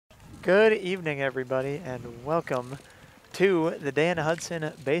Good evening, everybody, and welcome to the Dan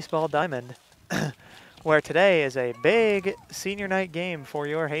Hudson Baseball Diamond, where today is a big senior night game for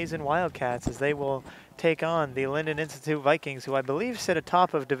your Hazen Wildcats as they will take on the Lyndon Institute Vikings, who I believe sit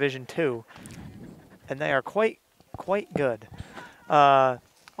atop of Division II, and they are quite good. I'll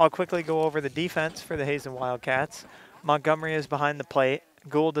quickly go over the defense for the Hazen Wildcats. Montgomery is behind the plate.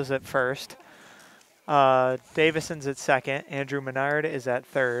 Gould is at first. Davison's at second. Andrew Menard is at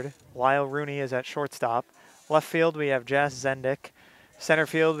third. Lyle Rooney is at shortstop. Left field, we have Jas Zendik. Center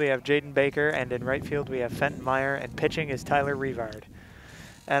field, we have Jaden Baker. And in right field, we have Fenton Meyer. And pitching is Tyler Revard.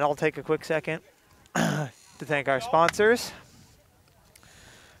 And I'll take a quick second to thank our sponsors.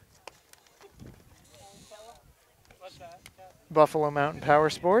 Buffalo Mountain Power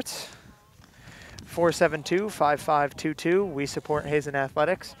Sports. 472-5522. We support Hazen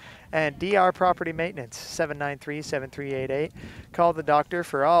Athletics. And DR Property Maintenance, 793-7388. Call the doctor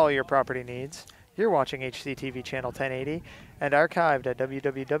for all your property needs. You're watching HCTV Channel 1080 and archived at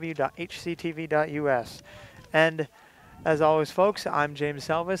www.hctv.us. And as always, folks, I'm James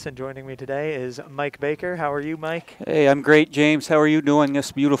Salvis, and joining me today is Mike Baker. How are you, Mike? Hey, I'm great, James. How are you doing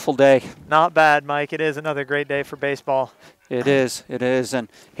this beautiful day? Not bad, Mike. It is another great day for baseball. It is. And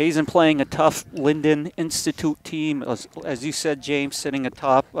Hazen playing a tough Lyndon Institute team, as you said, James, sitting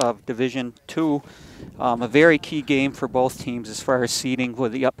atop of Division II. A very key game for both teams as far as seeding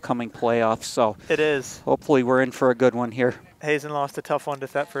with the upcoming playoffs. So it is. Hopefully we're in for a good one here. Hazen lost a tough one to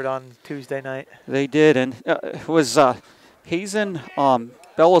Thetford on Tuesday night. They did, and it was Hazen,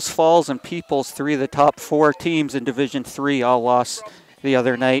 Bellows Falls, and Peoples, three of the top four teams in Division III, all lost the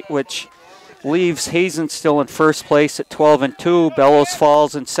other night, which leaves Hazen still in first place at 12-2, Bellows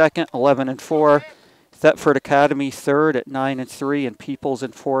Falls in second, 11-4, Thetford Academy third at 9-3, and Peoples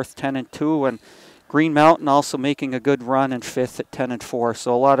in fourth, 10-2, and Green Mountain also making a good run in fifth at 10-4.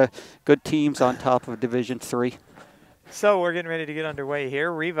 So a lot of good teams on top of Division III. So we're getting ready to get underway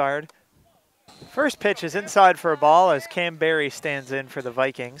here. Revard. First pitch is inside for a ball as Cam Berry stands in for the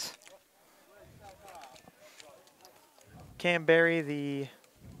Vikings. Cam Berry, the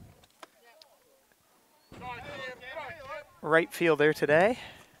right fielder today.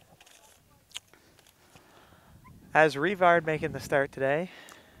 As Revard making the start today.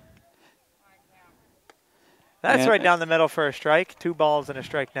 That's right down the middle for a strike. 2 balls and a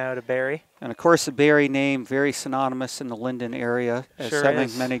strike now to Berry. And of course, the Berry name, very synonymous in the Lyndon area, as sure having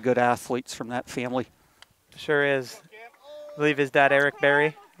is. many good athletes from that family. Sure is. I believe his dad, Eric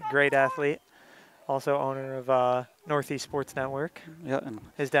Berry, a great athlete, also owner of Northeast Sports Network. Yeah, and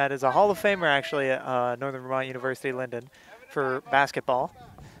his dad is a Hall of Famer, actually, at Northern Vermont University, Lyndon, for basketball.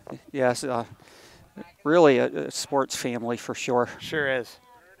 Yes, really a sports family for sure. Sure is.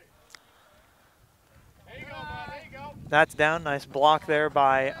 That's down. Nice block there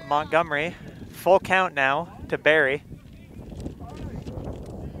by Montgomery. Full count now to Berry.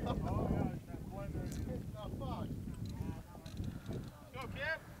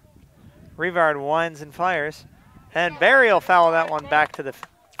 Revard winds and fires. And Berry will foul that one back to the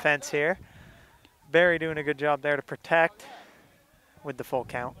fence here. Berry doing a good job there to protect with the full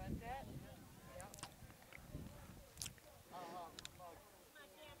count.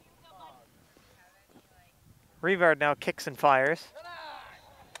 Revard now kicks and fires.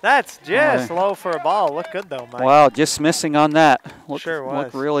 That's just low for a ball. Looked good, though, Mike. Wow, just missing on that. Sure was.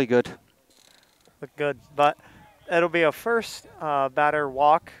 Looked really good. Looked good. But it'll be a first batter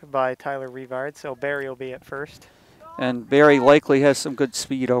walk by Tyler Revard, so Berry will be at first. And Berry likely has some good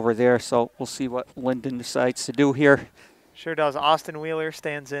speed over there, so we'll see what Lyndon decides to do here. Sure does. Austin Wheeler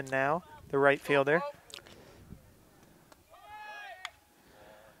stands in now, the right fielder.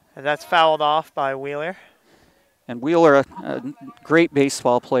 And that's fouled off by Wheeler. And Wheeler, a great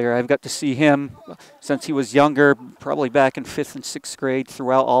baseball player. I've got to see him since he was younger, probably back in 5th and 6th grade,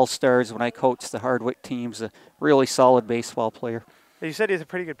 throughout All-Stars when I coached the Hardwick teams. A really solid baseball player. You said he's a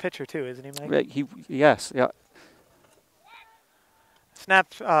pretty good pitcher too, isn't he, Mike? Yes, yeah. Snap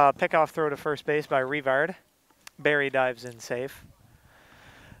pickoff throw to first base by Revard. Berry dives in safe.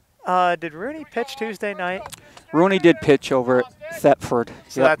 Did Rooney pitch Tuesday night? Rooney did pitch over at Thetford.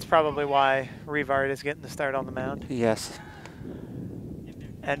 So that's probably why Revard is getting the start on the mound. Yes.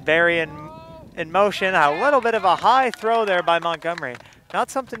 And Berry in motion. A little bit of a high throw there by Montgomery. Not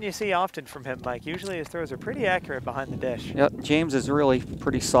something you see often from him, Mike. Usually his throws are pretty accurate behind the dish. Yep, James is really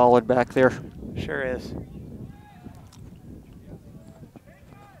pretty solid back there. Sure is.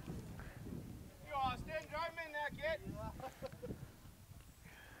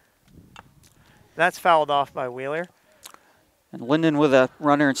 That's fouled off by Wheeler. And Lyndon with a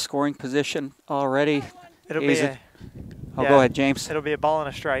runner in scoring position already. It'll be a, go ahead, James. It'll be a ball and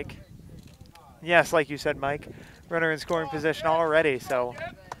a strike. Yes, like you said, Mike, runner in scoring position already, so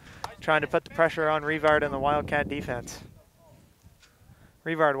trying to put the pressure on Revard and the Wildcat defense.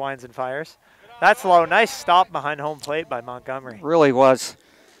 Revard winds and fires. That's low. Nice stop behind home plate by Montgomery. Really was.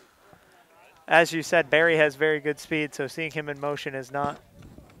 As you said, Barry has very good speed, so seeing him in motion is not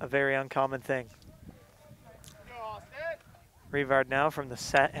a very uncommon thing. Revard now from the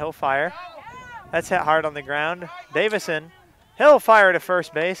set. He'll fire. That's hit hard on the ground. Davison, he'll fire to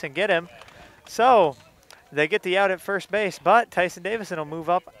first base and get him. So they get the out at first base, but Tyson Davison will move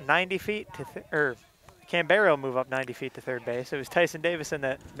up 90 feet to, Canberra will move up 90 feet to third base. It was Tyson Davison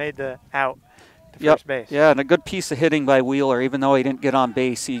that made the out to first base. Yeah, and a good piece of hitting by Wheeler. Even though he didn't get on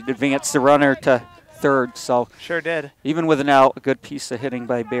base, he advanced the runner to third. So sure did. Even with an out, a good piece of hitting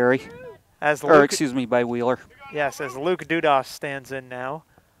by Barry. By Wheeler. Yes, as Luke Dudas stands in now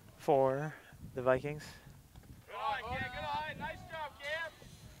for the Vikings.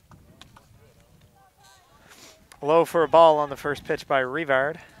 Low for a ball on the first pitch by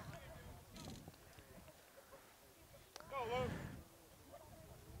Revard.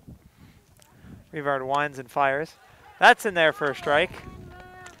 Revard winds and fires. That's in there for a strike.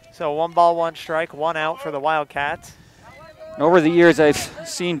 So 1 ball, 1 strike, 1 out for the Wildcats. Over the years, I've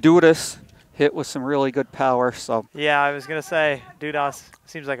seen Dudas hit with some really good power. So yeah, I was going to say, Dudas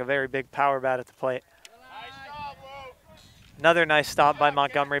seems like a very big power bat at the plate. Another nice stop by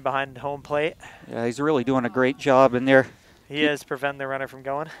Montgomery behind home plate. Yeah, he's really doing a great job in there. He is preventing the runner from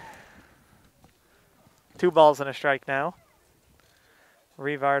going. 2 balls and a strike now.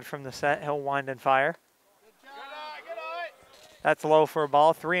 Revard from the set. He'll wind and fire. That's low for a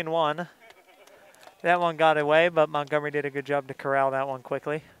ball. 3-1. That one got away, but Montgomery did a good job to corral that one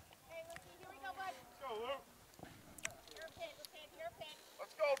quickly.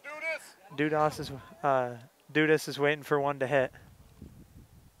 Dudas is waiting for one to hit.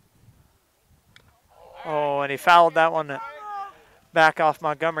 Oh, and he fouled that one back off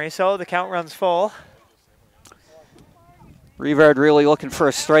Montgomery. So the count runs full. Revard really looking for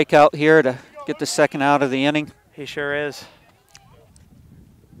a strikeout here to get the second out of the inning. He sure is.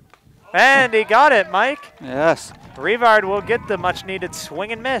 And he got it, Mike. Yes. Revard will get the much-needed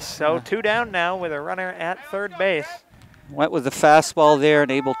swing and miss. So 2 down now with a runner at third base. Went with the fastball there and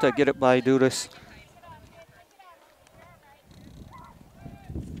able to get it by Dudas.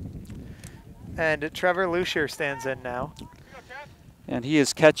 And Trevor Lucier stands in now. And he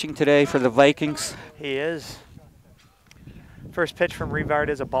is catching today for the Vikings. He is. First pitch from Revard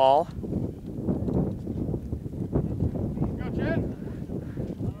is a ball.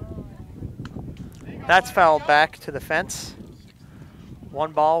 That's fouled back to the fence.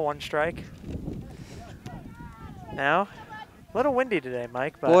 1 ball, 1 strike. Now, a little windy today,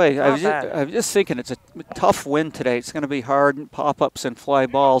 Mike. But boy, I was just thinking it's a tough wind today. It's going to be hard. Pop-ups and fly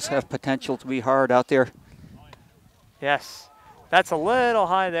balls have potential to be hard out there. Yes. That's a little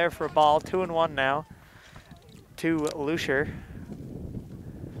high there for a ball. 2-1 now to Lucier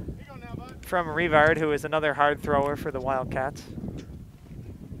from Revard, who is another hard thrower for the Wildcats.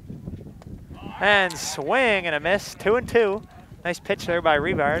 And swing and a miss. 2-2. Nice pitch there by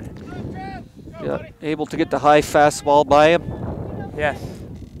Revard. Yeah, able to get the high fastball by him. Yes.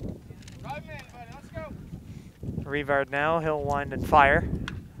 Revard now, he'll wind and fire.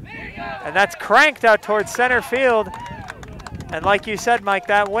 And that's cranked out towards center field. And like you said, Mike,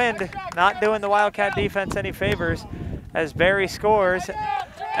 that wind not doing the Wildcat defense any favors as Barry scores.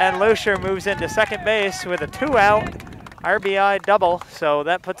 And Lucier moves into second base with a 2-out RBI double. So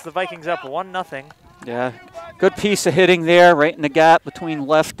that puts the Vikings up 1-0. Yeah, good piece of hitting there, right in the gap between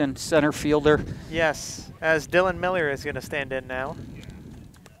left and center fielder. Yes, as Dylan Miller is going to stand in now.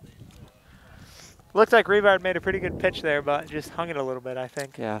 Looked like Revard made a pretty good pitch there, but just hung it a little bit, I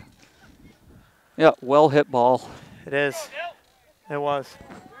think. Yeah. Yeah, well hit ball. It is. It was.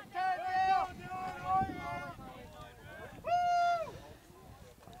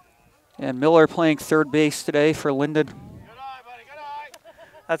 And Miller playing third base today for Lyndon.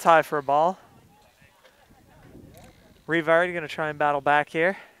 That's high for a ball. Revard going to try and battle back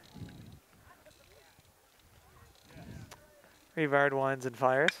here. Revard winds and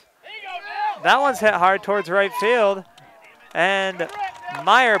fires. That one's hit hard towards right field. And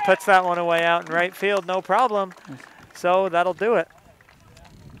Meyer puts that one away out in right field, no problem. So that'll do it.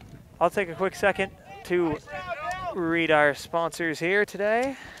 I'll take a quick second to read our sponsors here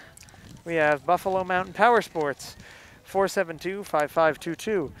today. We have Buffalo Mountain Power Sports,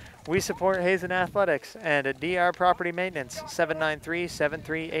 472-5522. We support Hazen Athletics and DR Property Maintenance,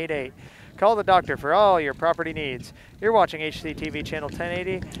 793-7388. Call the doctor for all your property needs. You're watching HCTV Channel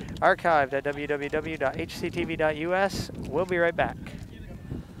 1080, archived at www.hctv.us. We'll be right back.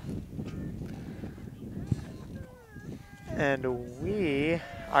 And we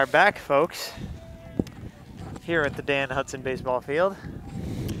are back, folks, here at the Dan Hudson baseball field.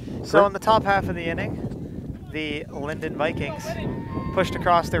 So in the top half of the inning, the Lyndon Vikings pushed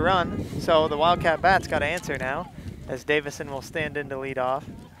across their run. So the Wildcat Bats got to answer now, as Davison will stand in to lead off.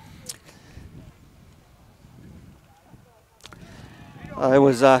 I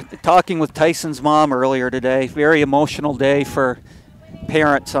was talking with Tyson's mom earlier today. Very emotional day for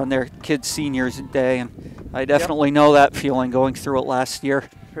parents on their kids' seniors day, and I definitely know that feeling going through it last year.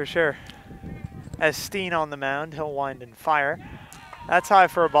 For sure. As Steen on the mound, he'll wind and fire. That's high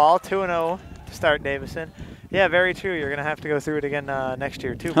for a ball, 2-0 to start Davison. Yeah, very true. You're going to have to go through it again next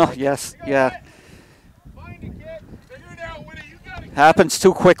year, too, Mike. Oh, yes, yeah. Happens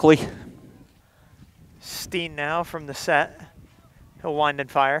too quickly. Steen now from the set. He'll wind and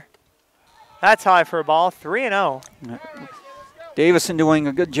fire. That's high for a ball, 3-0. Davison doing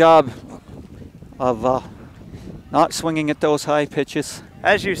a good job of not swinging at those high pitches.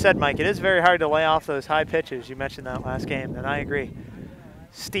 As you said, Mike, it is very hard to lay off those high pitches. You mentioned that last game, and I agree.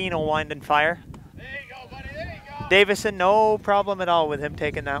 Steen will wind and fire. There you go, buddy. There you go. Davison, no problem at all with him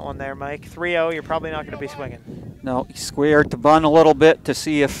taking that one there, Mike. 3-0, you're probably not going to be swinging. No, he squared to bunt a little bit to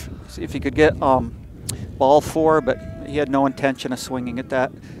see if he could get ball four, but he had no intention of swinging at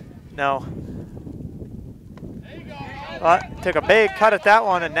that. No. Took a big cut at that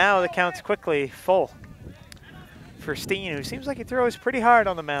one, and now the count's quickly full for Steen, who seems like he throws pretty hard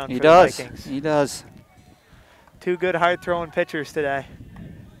on the mound for the Vikings. He does. Two good hard-throwing pitchers today.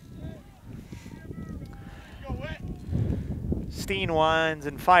 Steen winds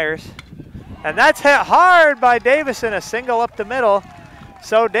and fires. And that's hit hard by Davison, a single up the middle.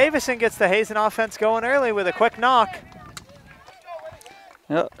 So Davison gets the Hazen offense going early with a quick knock.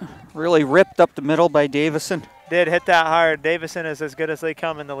 Yep, really ripped up the middle by Davison. Did hit that hard. Davison is as good as they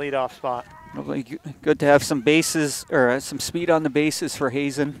come in the leadoff spot. Good to have some bases, or some speed on the bases for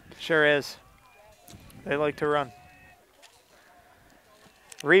Hazen. Sure is. They like to run.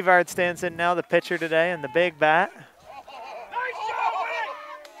 Revard stands in now, the pitcher today, and the big bat. Nice job, buddy.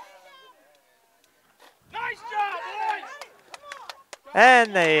 Nice job, boys.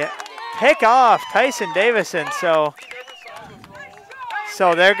 And they pick off Tyson Davison. So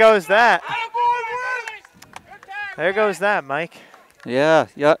there goes that. There goes that, Mike. Yeah.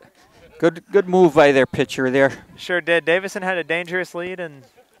 Good move by their pitcher there. Sure did. Davison had a dangerous lead, and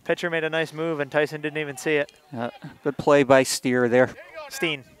pitcher made a nice move, and Tyson didn't even see it. Good play by Steer there.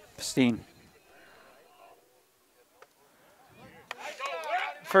 Steen.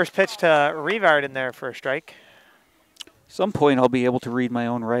 First pitch to Revard in there for a strike. Some point I'll be able to read my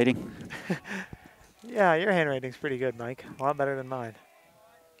own writing. Yeah, your handwriting's pretty good, Mike. A lot better than mine.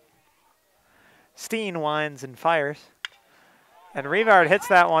 Steen winds and fires. And Revard hits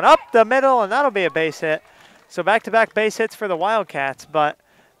that one up the middle, and that'll be a base hit. So back-to-back base hits for the Wildcats, but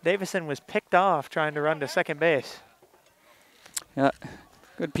Davison was picked off trying to run to second base. Yeah,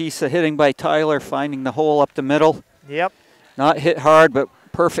 good piece of hitting by Tyler, finding the hole up the middle. Yep. Not hit hard, but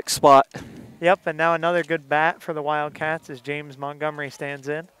perfect spot. Yep, and now another good bat for the Wildcats as James Montgomery stands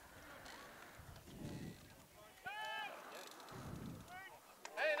in.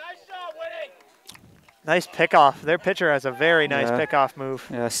 Nice pickoff. Their pitcher has a very nice pickoff move.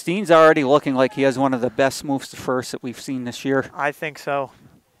 Yeah, Steen's already looking like he has one of the best moves to first that we've seen this year. I think so.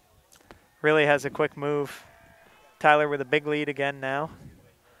 Really has a quick move. Tyler with a big lead again now.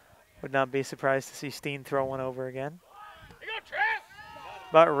 Would not be surprised to see Steen throw one over again.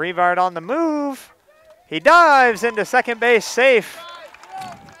 But Revard on the move. He dives into second base safe.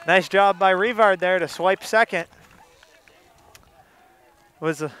 Nice job by Revard there to swipe second.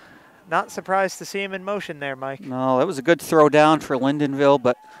 Was not surprised to see him in motion there, Mike. No, that was a good throw down for Lyndonville,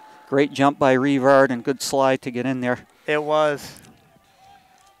 but great jump by Revard and good slide to get in there. It was.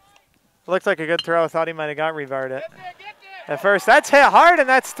 Looked like a good throw. I thought he might have got Revard it. At first, that's hit hard, and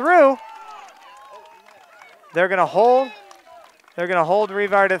that's through. They're going to hold. They're going to hold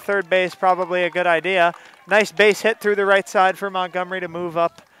Revard at third base, probably a good idea. Nice base hit through the right side for Montgomery to move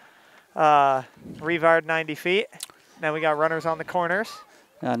up Revard 90 feet. Now we got runners on the corners.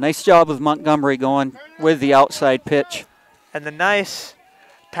 Nice job of Montgomery going with the outside pitch. And the nice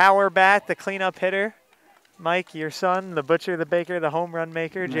power bat, the cleanup hitter. Mike, your son, the butcher, the baker, the home run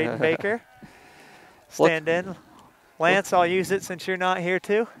maker, Jaden Baker. Stand in. Lance, I'll use it since you're not here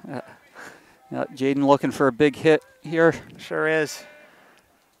too. Jaden looking for a big hit here. Sure is.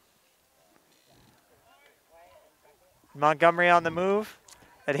 Montgomery on the move.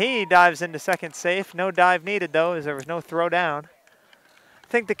 And he dives into second safe. No dive needed though, as there was no throw down. I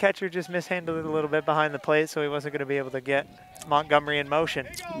think the catcher just mishandled it a little bit behind the plate, so he wasn't going to be able to get Montgomery in motion.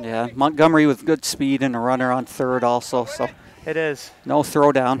 Yeah, Montgomery with good speed and a runner on third also, so It is. no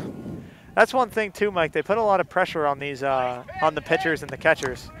throw down. That's one thing too, Mike. They put a lot of pressure on these on the pitchers and the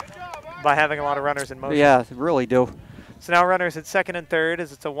catchers by having a lot of runners in motion. Yeah, they really do. So now runners at second and third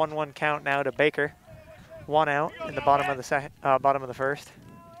as it's a 1-1 count now to Baker. 1 out in the bottom of the first.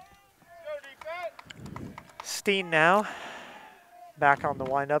 Steen now back on the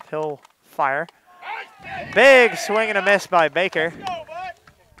windup. He'll fire. Big swing and a miss by Baker.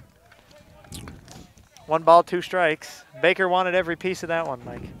 1 ball, 2 strikes. Baker wanted every piece of that one,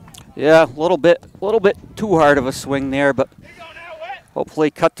 Mike. Yeah, a little bit too hard of a swing there, but hopefully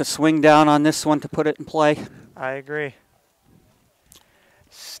cut the swing down on this one to put it in play. I agree.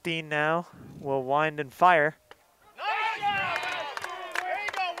 Steen now will wind and fire.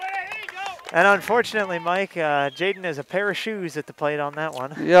 And unfortunately, Mike, Jaden has a pair of shoes at the plate on that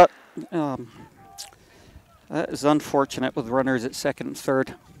one. Yeah, that is unfortunate with runners at second and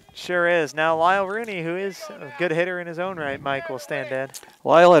third. Sure is. Now Lyle Rooney, who is a good hitter in his own right, Mike, will stand in.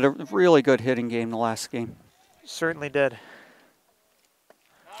 Lyle had a really good hitting game the last game. Certainly did.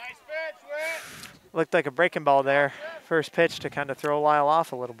 Looked like a breaking ball there. First pitch to kind of throw Lyle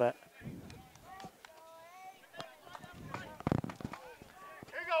off a little bit.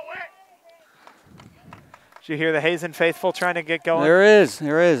 Did you hear the Hazen faithful trying to get going? There is.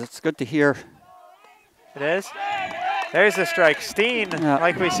 It's good to hear. It is? There's the strike. Steen,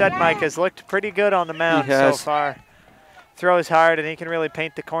 like we said, Mike, has looked pretty good on the mound so far. Throws hard, and he can really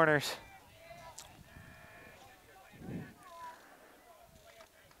paint the corners.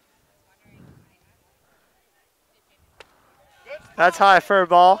 That's high for a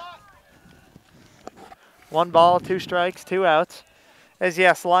ball. 1 ball, 2 strikes, 2 outs. As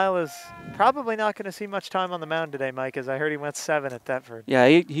yes, Lyle is probably not going to see much time on the mound today, Mike, as I heard he went 7 at Thetford. Yeah,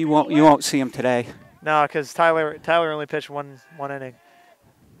 he won't. You won't see him today. No, because Tyler only pitched one inning.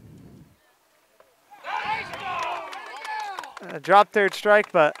 Drop third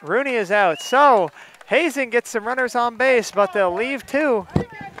strike, but Rooney is out. So Hazen gets some runners on base, but they'll leave 2.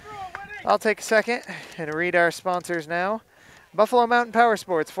 I'll take a second and read our sponsors now. Buffalo Mountain Power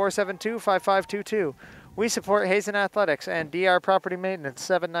Sports, 472-5522. We support Hazen Athletics and DR Property Maintenance,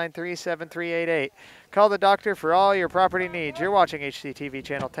 793-7388. Call the doctor for all your property needs. You're watching HCTV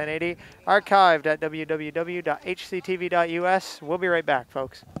Channel 1080, archived at www.hctv.us. We'll be right back,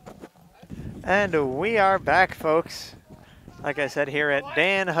 folks. And we are back, folks. Like I said, here at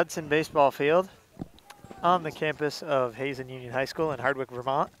Dan Hudson Baseball Field on the campus of Hazen Union High School in Hardwick,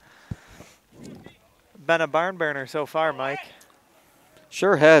 Vermont. Been a barn burner so far, Mike.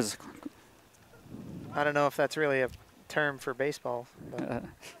 Sure has. I don't know if that's really a term for baseball. But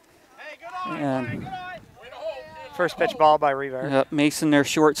And first pitch ball by Revar. Mason, their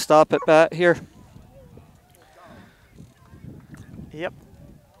shortstop at bat here. Yep.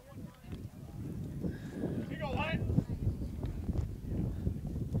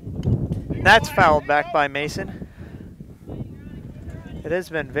 That's fouled back by Mason. It has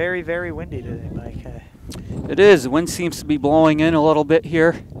been very, very windy today, Mike. It is. The wind seems to be blowing in a little bit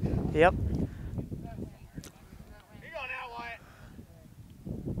here. Yep.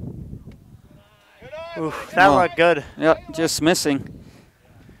 Oof, that looked good. Yep, just missing.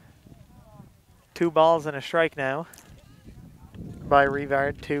 2 balls and a strike now by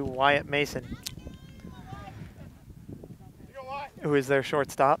Revard to Wyatt Mason, who is their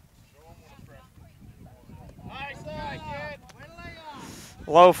shortstop.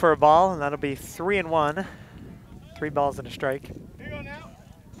 Low for a ball, and that'll be 3-1. 3 balls and a strike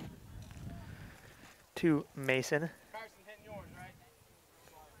to Mason.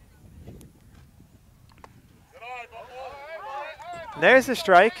 There's the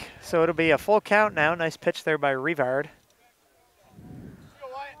strike, so it'll be a full count now. Nice pitch there by Revard.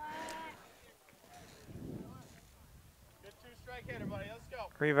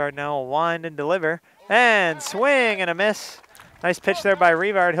 Revard now will wind and deliver. And swing and a miss. Nice pitch there by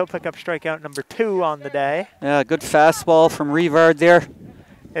Revard. He'll pick up strikeout number 2 on the day. Yeah, good fastball from Revard there.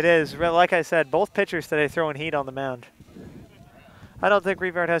 It is. Like I said, both pitchers today throwing heat on the mound. I don't think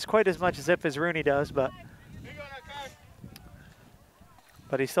Revard has quite as much zip as Rooney does, but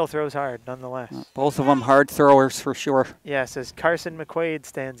he still throws hard nonetheless. Both of them hard throwers for sure. Yes, as Carson McQuaid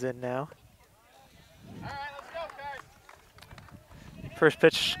stands in now. First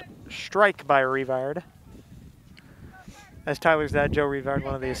pitch strike by Revard. As Tyler's dad, Joe Revard,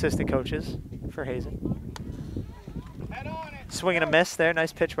 one of the assistant coaches for Hazen. Swing and a miss there.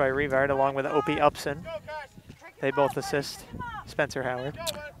 Nice pitch by Revard along with Opie Upson. They both assist Spencer Howard.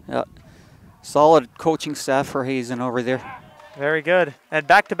 Yeah, solid coaching staff for Hazen over there. Very good. And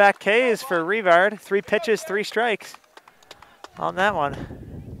back-to-back Ks for Revard. 3 pitches, 3 strikes. on that one.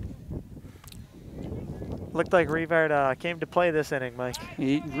 Looked like Revard came to play this inning, Mike.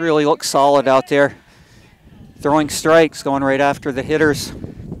 He really looks solid out there. Throwing strikes, going right after the hitters.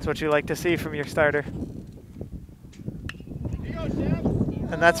 That's what you like to see from your starter.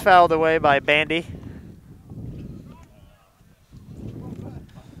 And that's fouled away by Bandy.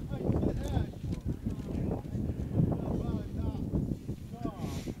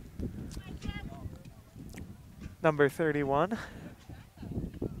 Number 31.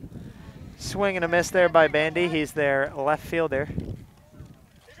 Swing and a miss there by Bandy. He's their left fielder.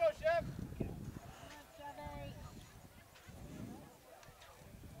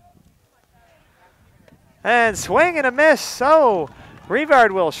 And swing and a miss. So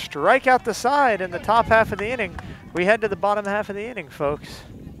Revard will strike out the side in the top half of the inning. We head to the bottom half of the inning, folks.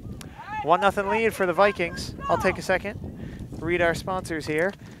 1-0 lead for the Vikings. I'll take a second. Read our sponsors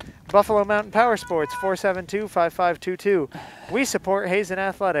here. Buffalo Mountain Power Sports, 472-5522. We support Hazen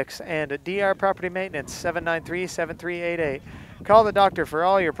Athletics and DR Property Maintenance, 793-7388. Call the doctor for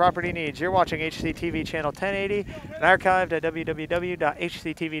all your property needs. You're watching HCTV Channel 1080 and archived at www.hctv.us.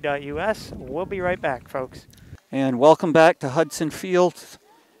 We'll be right back, folks. And welcome back to Hudson Field.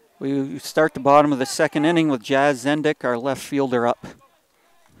 We start the bottom of the second inning with Jazz Zendik, our left fielder, up.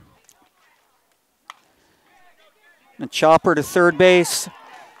 And chopper to third base.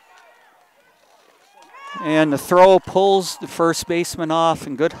 And the throw pulls the first baseman off,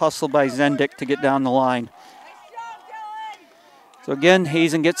 and good hustle by Zendik to get down the line. So again,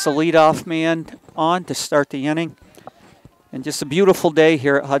 Hazen gets the leadoff man on to start the inning. And just a beautiful day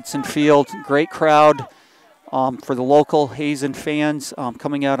here at Hudson Field. Great crowd for the local Hazen fans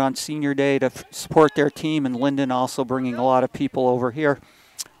coming out on Senior Day to support their team, and Lyndon also bringing a lot of people over here.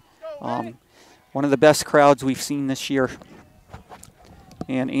 One of the best crowds we've seen this year.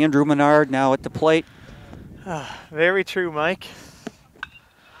 And Andrew Menard now at the plate. Very true, Mike.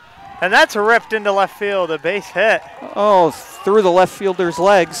 And that's ripped into left field, a base hit. Oh, through the left fielder's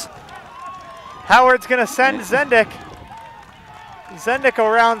legs. Howard's going to send Zendik. Zendik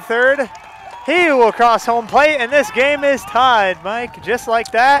around third. He will cross home plate, and this game is tied, Mike. Just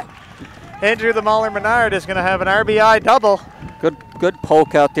like that, Andrew the Mauler Menard is going to have an RBI double. Good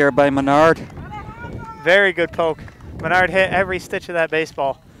poke out there by Menard. Very good poke. Menard hit every stitch of that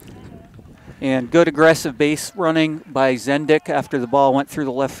baseball. And good aggressive base running by Zendik after the ball went through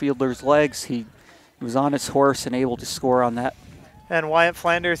the left fielder's legs. He was on his horse and able to score on that. And Wyatt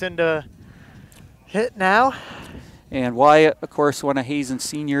Flanders into hit now. And Wyatt, of course, one of Hazen's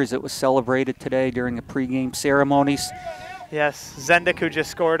seniors. It was celebrated today during the pregame ceremonies. Yes, Zendik, who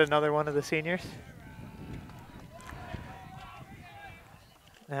just scored, another one of the seniors.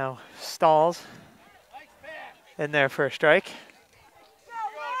 Now Stalls in there for a strike.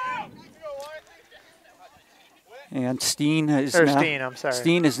 And Steen is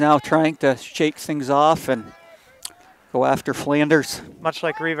now trying to shake things off and go after Flanders. Much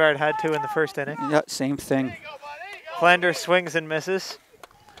like Revard had to in the first inning. Yeah, same thing. Flanders swings and misses.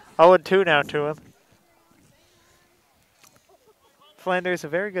 0-2 now to him. Flanders, a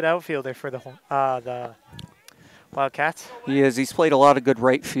very good outfielder for the Wildcats. He is. He's played a lot of good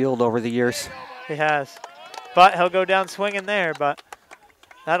right field over the years. He has. But he'll go down swinging there, but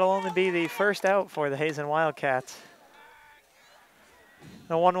that'll only be the first out for the Hazen Wildcats.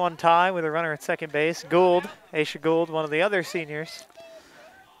 A 1-1 tie with a runner at second base. Gould, Aisha Gould, one of the other seniors.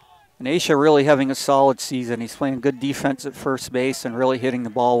 And Aisha really having a solid season. He's playing good defense at first base and really hitting the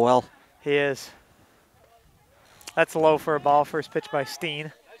ball well. He is. That's low for a ball. First pitch by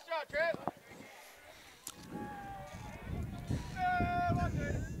Steen.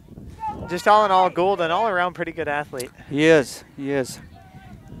 Just all in all, Gould, an all-around pretty good athlete. He is. He is.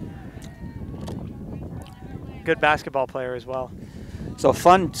 Good basketball player as well. So a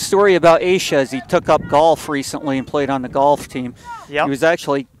fun story about Aisha is he took up golf recently and played on the golf team. Yep. He was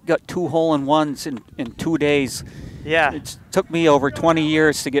actually got 2 hole-in-ones in 2 days. Yeah. It took me over 20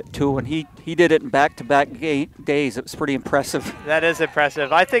 years to get 2, and he did it in back-to-back days. It was pretty impressive. That is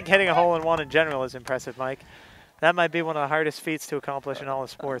impressive. I think hitting a hole-in-one in general is impressive, Mike. That might be one of the hardest feats to accomplish in all of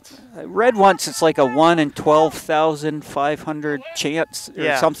sports. I read once it's like a 1 in 12,500 chance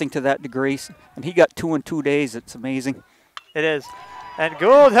or something to that degree. And he got 2 in 2 days. It's amazing. It is. And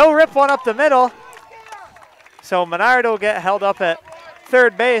Gould, he'll rip one up the middle. So Menard will get held up at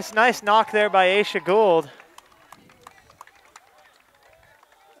third base. Nice knock there by Aisha Gould.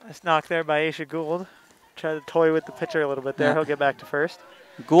 Nice knock there by Aisha Gould. Try to toy with the pitcher a little bit there. Yeah. He'll get back to first.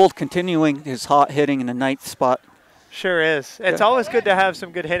 Gould continuing his hot hitting in the 9th spot. Sure is. It's always good to have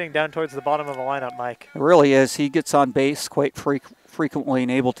some good hitting down towards the bottom of the lineup, Mike. It really is. He gets on base quite frequently,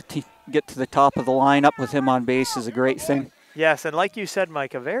 and able to get to the top of the lineup with him on base is a great thing. Yes, and like you said,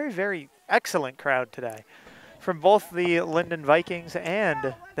 Mike, a very, very excellent crowd today from both the Lyndon Vikings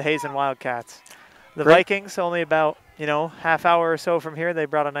and the Hazen Wildcats. The Great. Vikings, only about, half hour or so from here, they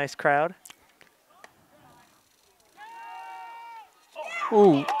brought a nice crowd.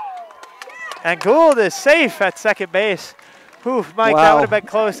 Ooh, And Gould is safe at second base. Whew, Mike, that Wow. would have been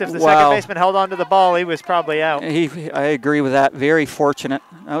close. If the Wow. second baseman held on to the ball, he was probably out. I agree with that. Very fortunate.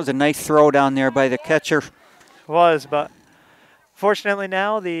 That was a nice throw down there by the catcher. Was, but fortunately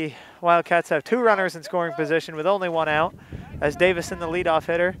now the Wildcats have 2 runners in scoring position with only 1 out. As Davison, the leadoff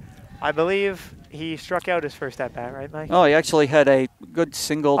hitter, I believe he struck out his first at bat, right, Mike? Oh, he actually had a good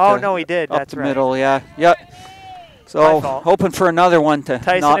single. Oh, to no, he did. Up That's the right. middle, yeah. Yep. My So fault. hoping for another one to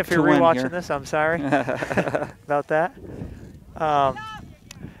Tyson, not if you're to win rewatching here. this, I'm sorry about that.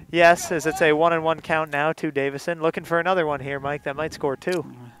 Yes, as it's a 1-1 count now to Davison. Looking for another one here, Mike. That might score 2.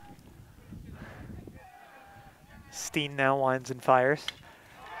 Steen now winds and fires.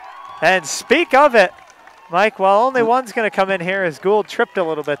 And speak of it, Mike, well, only one's going to come in here as Gould tripped a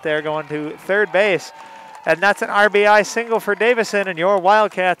little bit there going to third base. And that's an RBI single for Davison, and your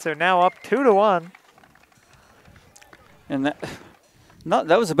Wildcats are now up 2-1. And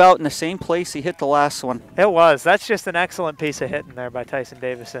that was about in the same place he hit the last one. It was. That's just an excellent piece of hitting there by Tyson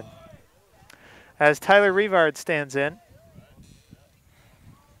Davison. As Tyler Revard stands in.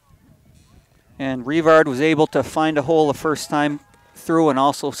 And Revard was able to find a hole the first time through and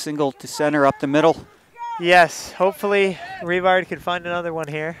also single to center up the middle. Yes, hopefully Revard can find another one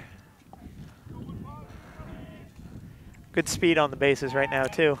here. Good speed on the bases right now,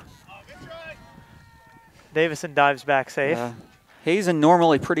 too. Davison dives back safe. Hazen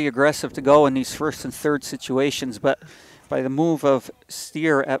normally pretty aggressive to go in these first and third situations, but by the move of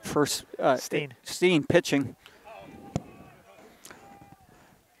Steer at first, Steen pitching,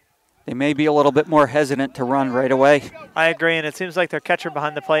 they may be a little bit more hesitant to run right away. I agree, and it seems like their catcher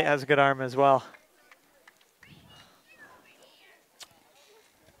behind the plate has a good arm as well.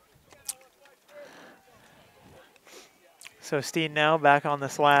 So Steen now back on the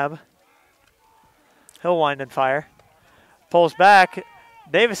slab. He'll wind and fire. Pulls back.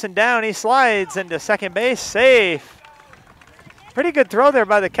 Davison down. He slides into second base. Safe. Pretty good throw there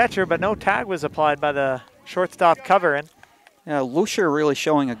by the catcher, but no tag was applied by the shortstop covering. Yeah, Lucier really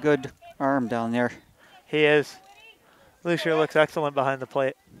showing a good arm down there. He is. Lucier looks excellent behind the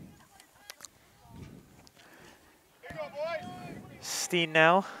plate. Steen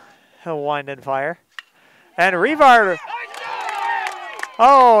now. He'll wind and fire. And Revard.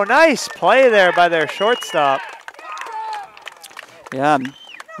 Oh, nice play there by their shortstop. Yeah,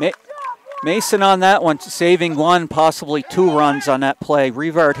 Mason on that one, saving 1, possibly 2 runs on that play.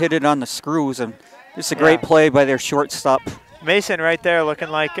 Revard hit it on the screws, and just a great play by their shortstop. Mason right there looking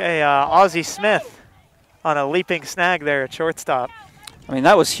like a Ozzie Smith on a leaping snag there at shortstop. I mean,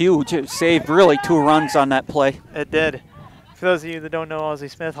 that was huge. It saved really 2 runs on that play. It did. For those of you that don't know Ozzie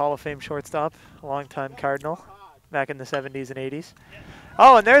Smith, Hall of Fame shortstop, a longtime Cardinal back in the 70s and 80s.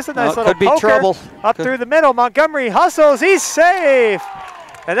 Oh, and there's a nice little could be poker trouble. up through the middle. Montgomery hustles. He's safe.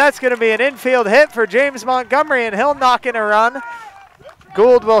 And that's going to be an infield hit for James Montgomery, and he'll knock in a run.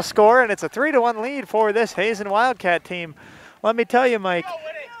 Gould will score, and it's a 3-1 lead for this Hazen Wildcat team. Let me tell you, Mike,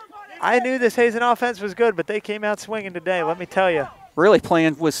 I knew this Hazen offense was good, but they came out swinging today, let me tell you. Really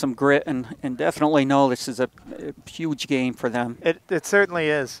playing with some grit, and definitely know this is a huge game for them. It certainly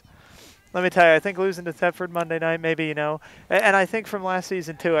is. Let me tell you, I think losing to Thetford Monday night, maybe, and I think from last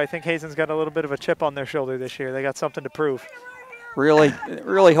season, too, I think Hazen's got a little bit of a chip on their shoulder this year. They got something to prove. Really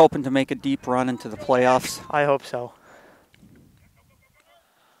hoping to make a deep run into the playoffs. I hope so.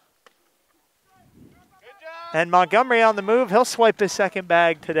 And Montgomery on the move. He'll swipe his second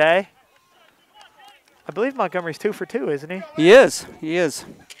bag today. I believe Montgomery's 2 for 2, isn't he? He is.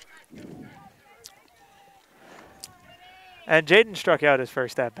 And Jaden struck out his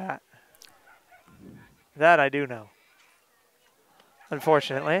first at bat. That I do know.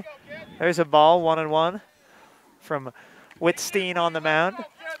 Unfortunately. There's a ball, 1-1 from Whitstein on the mound.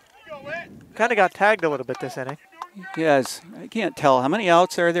 Kind of got tagged a little bit this inning. Yes. I can't tell. How many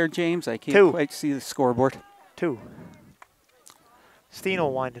outs are there, James? I can't 2. quite see the scoreboard. 2. Steen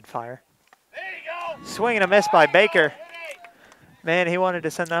will wind and fire. Swing and a miss by Baker. Man, he wanted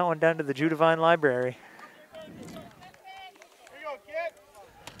to send that one down to the Judavine Library.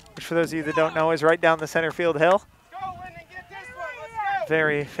 Which, for those of you that don't know, is right down the center field hill.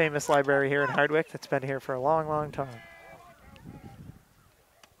 Very famous library here in Hardwick that's been here for a long, long time.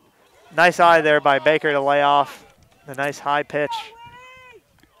 Nice eye there by Baker to lay off the nice high pitch.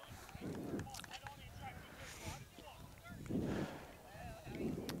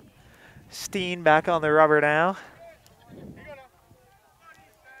 Steen back on the rubber now.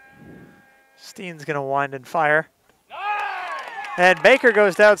 Steen's going to wind and fire. And Baker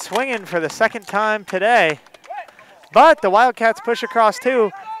goes down swinging for the second time today. But the Wildcats push across 2.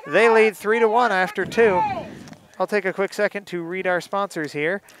 They lead 3-1 after 2. I'll take a quick second to read our sponsors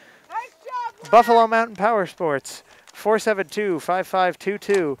here. Buffalo Mountain Power Sports,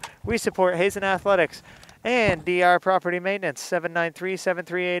 472-5522. We support Hazen Athletics. And DR Property Maintenance,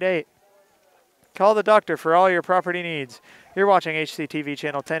 793-7388. Call the doctor for all your property needs. You're watching HCTV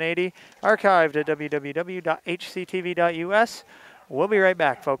Channel 1080, archived at www.hctv.us. We'll be right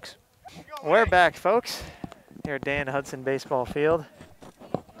back, folks. We're back, folks, here at Dan Hudson Baseball Field.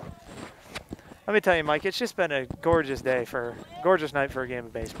 Let me tell you, Mike, it's just been a gorgeous night for a game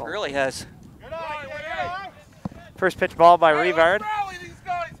of baseball. It really has. First pitch ball by Revard.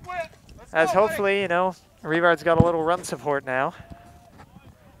 As hopefully, Revard's got a little run support now.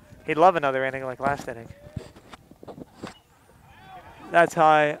 He'd love another inning like last inning. That's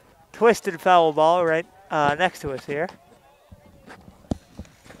high. Twisted foul ball right next to us here.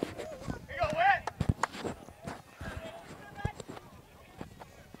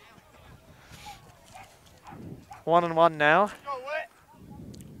 1-1 now.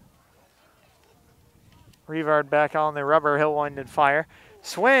 Revard back on the rubber. He'll wind and fire.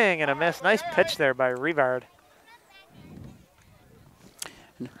 Swing and a miss. Nice pitch there by Revard.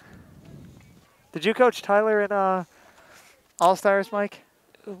 Did you coach Tyler in All-Stars, Mike?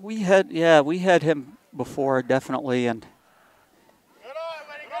 We had him before, definitely, and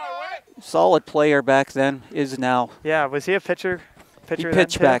solid player back then, is now. Yeah, was he a pitcher? He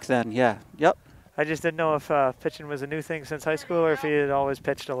pitched back then, yeah. Yep. I just didn't know if pitching was a new thing since high school or if he had always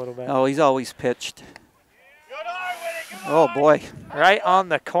pitched a little bit. Oh, he's always pitched. Oh, boy. Right on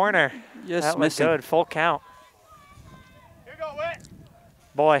the corner. Just that was missing. good. Full count.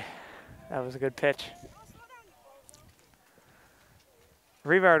 Boy, that was a good pitch.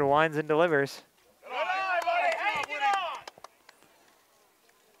 Revard winds and delivers.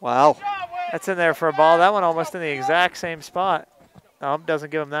 Wow. That's in there for a ball. That one almost in the exact same spot.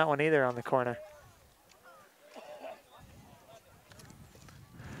 Doesn't give him that one either on the corner.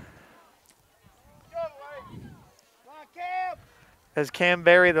 As Cam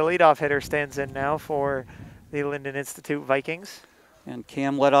Berry, the leadoff hitter, stands in now for the Lyndon Institute Vikings. And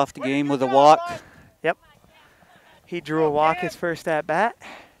Cam led off the game with a walk. Yep. He drew a walk his first at-bat.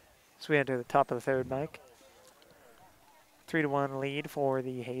 So we enter the top of the third, Mike. 3-1 lead for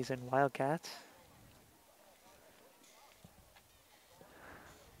the Hazen Wildcats.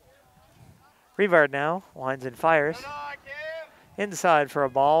 Revard now winds and fires. Inside for a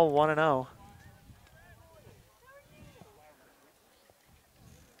ball, 1-0.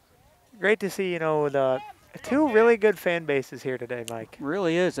 Great to see, the two really good fan bases here today, Mike.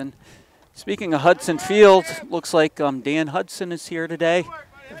 Really is. And speaking of Hudson Field, looks like Dan Hudson is here today.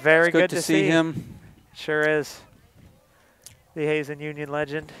 Very it's good to see him. Sure is. The Hazen Union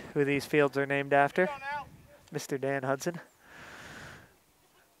legend, who these fields are named after, Mr. Dan Hudson.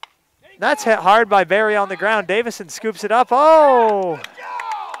 That's hit hard by Barry on the ground. Davison scoops it up. Oh!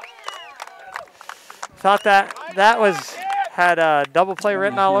 Thought that had a double play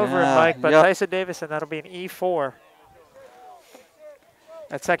written all over it, Mike, but yep. Tyson Davison, that'll be an E4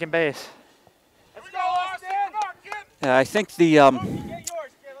 at second base. Yeah, I think the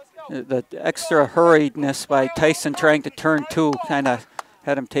extra hurriedness by Tyson trying to turn 2 kind of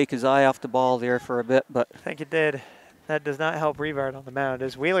had him take his eye off the ball there for a bit. But I think it did. That does not help Revard on the mound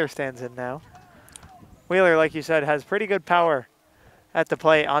as Wheeler stands in now. Wheeler, like you said, has pretty good power at the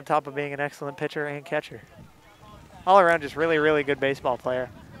plate on top of being an excellent pitcher and catcher. All around, just really, really good baseball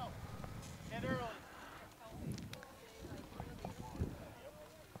player.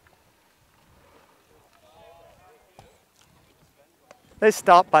 They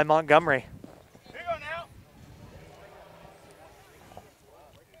stopped by Montgomery.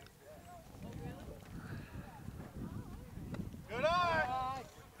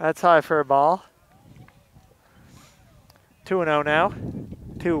 That's high for a ball. 2-0 now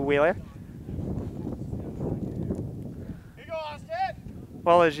to Wheeler.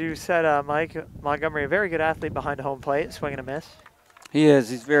 Well, as you said, Mike, Montgomery, a very good athlete behind home plate, swing and a miss. He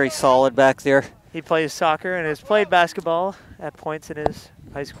is. He's very solid back there. He plays soccer and has played basketball at points in his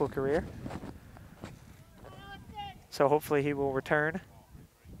high school career. So hopefully he will return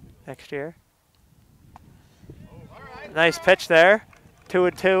next year. Nice pitch there.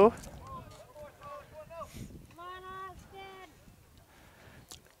 2-2.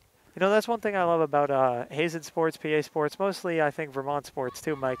 That's one thing I love about Hazen sports, PA sports, mostly I think Vermont sports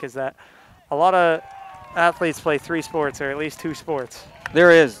too, Mike, is that a lot of athletes play 3 sports or at least 2 sports. There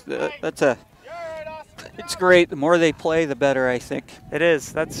is. It's great. The more they play, the better, I think. It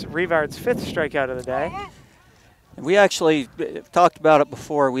is. That's Rivard's 5th strikeout of the day. And we actually talked about it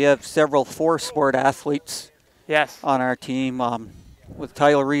before. We have several 4-sport athletes Yes. on our team, with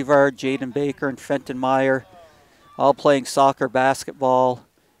Tyler Rivard, Jaden Baker, and Fenton Meyer, all playing soccer, basketball,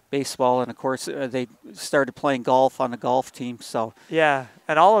 baseball, and of course they started playing golf on the golf team. So Yeah,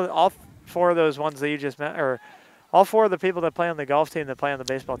 and all 4 of those ones that you just met, or all 4 of the people that play on the golf team that play on the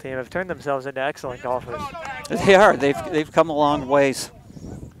baseball team, have turned themselves into excellent golfers. they are. They've come a long ways.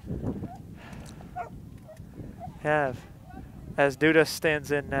 Have. As Duda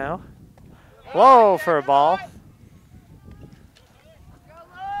stands in now. Whoa, for a ball. Let's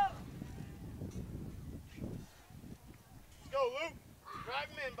go, Luke. Drive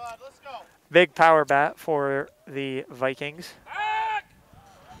him in, bud. Let's go. Big power bat for the Vikings.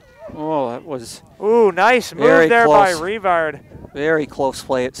 Oh, that was Ooh, nice move very there close. by Rivard. Very close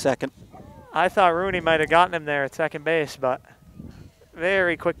play at second. I thought Rooney might have gotten him there at second base, but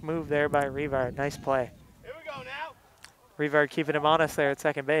very quick move there by Rivard. Nice play. Here we go now. Rivard keeping him honest there at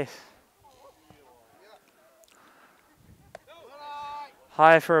second base.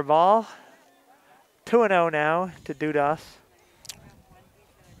 High for a ball. 2-0 now to Dudas.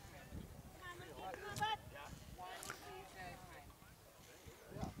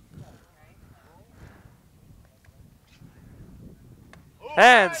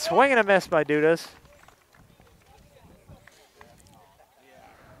 And swing and a miss by Dudas.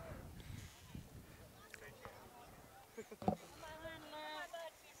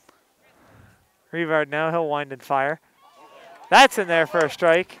 Rivard now, he'll wind and fire. That's in there for a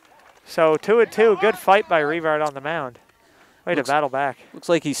strike. So 2-2, good fight by Rivard on the mound. Way to battle back. Looks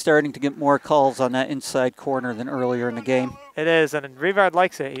like he's starting to get more calls on that inside corner than earlier in the game. It is, and Rivard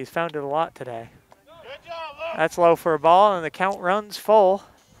likes it. He's found it a lot today. Good job, Luke. That's low for a ball, and the count runs full.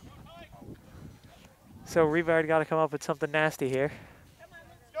 So Rivard got to come up with something nasty here. Let's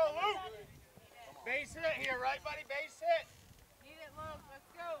go, Luke. Base hit here, right, buddy? Base hit. Need it, Luke. Let's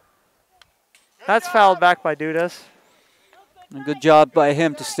go. That's fouled back by Dudas. A good job by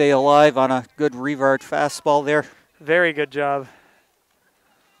him to stay alive on a good Rivard fastball there. Very good job.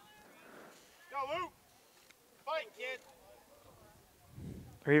 Go, Luke. Fight, kid.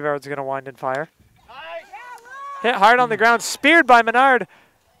 Rivard's going to wind and fire. Nice. Hit hard on the ground, speared by Menard.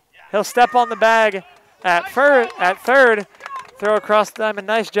 He'll step on the bag at third. Throw across the diamond.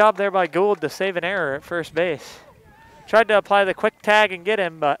 Nice job there by Gould to save an error at first base. Tried to apply the quick tag and get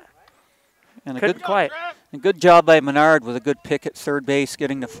him, but And couldn't quite. a good job by Menard with a good pick at third base,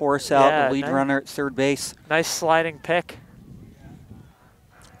 getting the force out, Yeah, the lead nice. runner at third base. Nice sliding pick.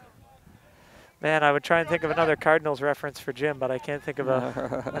 Man, I would try and think of another Cardinals reference for Jim, but I can't think of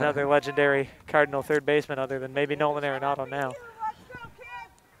another legendary Cardinal third baseman other than maybe Nolan Arenado now.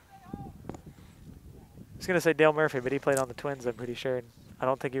 I was going to say Dale Murphy, but he played on the Twins, I'm pretty sure. I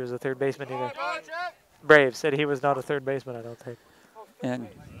don't think he was a third baseman either. Braves said he was not a third baseman, I don't think. And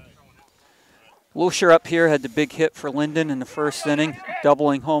Lucier up here had the big hit for Lyndon in the first inning,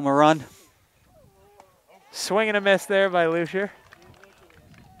 doubling home a run. Swing and a miss there by Lucier.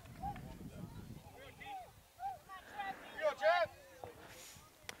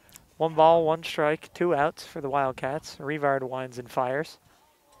 One ball, one strike, 2 outs for the Wildcats. Rivard winds and fires.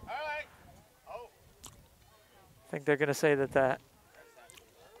 I think they're going to say that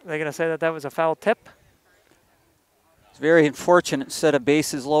was a foul tip. It's very unfortunate set of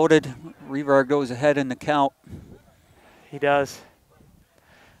bases loaded. Rivard goes ahead in the count. He does.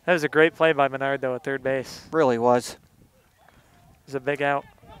 That was a great play by Menard, though, at third base. Really was. It was a big out.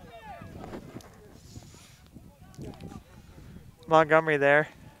 Montgomery there.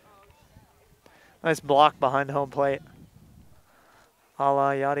 Nice block behind home plate. A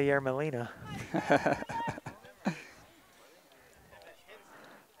la Yadier Molina.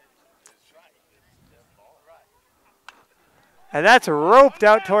 And that's roped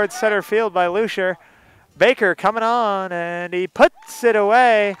out towards center field by Lucier. Baker coming on, and he puts it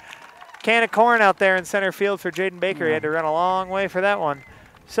away. Can of corn out there in center field for Jaden Baker. He had to run a long way for that one.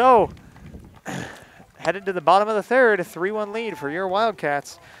 So, headed to the bottom of the third, a 3-1 lead for your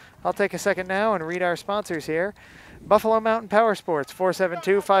Wildcats. I'll take a second now and read our sponsors here. Buffalo Mountain Power Sports,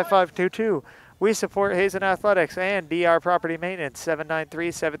 472-5522. We support Hazen Athletics and DR Property Maintenance,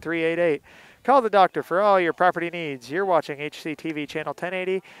 793-7388. Call the doctor for all your property needs. You're watching HCTV Channel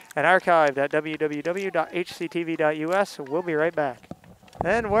 1080 and archived at www.hctv.us. We'll be right back.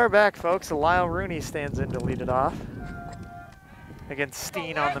 And we're back, folks. Lyle Rooney stands in to lead it off against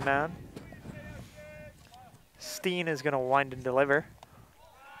Steen on the mound. Steen is going to wind and deliver.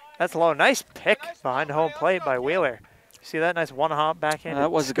 That's low. Nice pick behind home plate by Wheeler. See that nice one hop back in?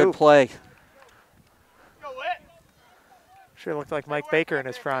 That was a good play. Sure looked like Mike Baker in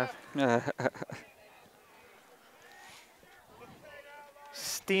his prime.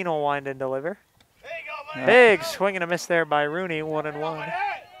 Steen will wind and deliver. Big swing and a miss there by Rooney, 1-1. Let's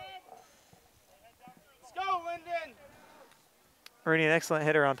go, Lyndon. Rooney, an excellent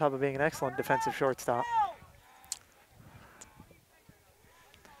hitter on top of being an excellent defensive shortstop.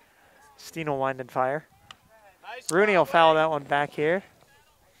 Steen will wind and fire. Rooney will foul that one back here.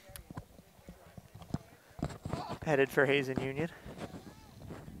 Headed for Hazen Union.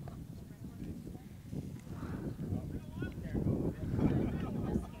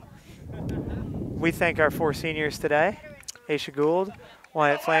 We thank our 4 seniors today: Aisha Gould,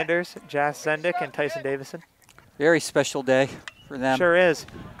 Wyatt Flanders, Jas Zendik, and Tyson Davison. Very special day for them. Sure is.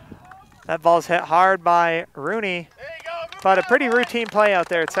 That ball's hit hard by Rooney, but a pretty routine play out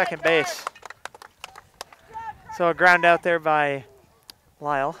there at second base. So a ground out there by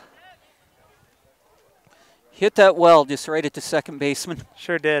Lyle. Hit that well, just right at the second baseman.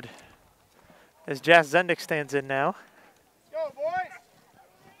 Sure did. As Jas Zendik stands in now. Let's go,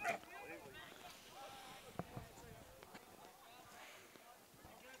 boys.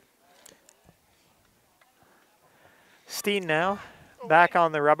 Steen now, back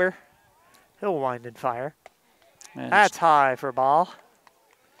on the rubber. He'll wind and fire. And That's high for ball.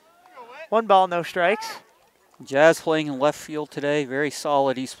 1 ball, no strikes. Jazz playing in left field today, very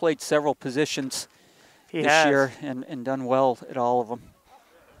solid. He's played several positions this year and done well at all of them.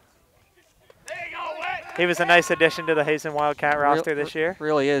 He was a nice addition to the Hazen Wildcat roster this year.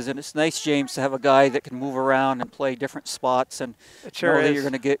 Really is, and it's nice, James, to have a guy that can move around and play different spots and know that you're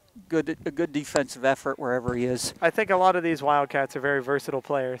going to get a good defensive effort wherever he is. I think a lot of these Wildcats are very versatile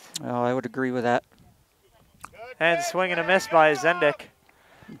players. Oh, I would agree with that. And swing and a miss by Zendik.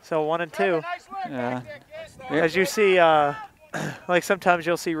 So 1-2. Yeah. As you see, like sometimes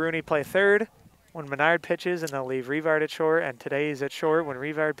you'll see Rooney play third when Menard pitches, and they'll leave Rivard at short, and today he's at short when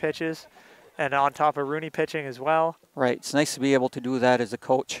Rivard pitches, and on top of Rooney pitching as well. Right, it's nice to be able to do that as a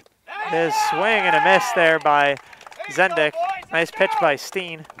coach. His swing and a miss there by Zendik. Nice pitch by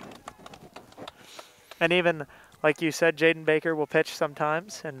Steen. And even, like you said, Jaden Baker will pitch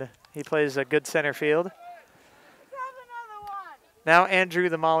sometimes, and he plays a good center field. Now Andrew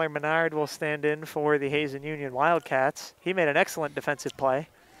the Mauler Menard will stand in for the Hazen Union Wildcats. He made an excellent defensive play.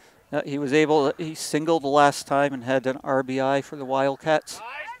 He was able to, he singled the last time and had an RBI for the Wildcats.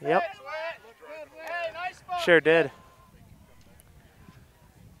 Yep. Sure did.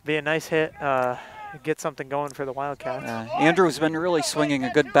 Be a nice hit, get something going for the Wildcats. Andrew's been really swinging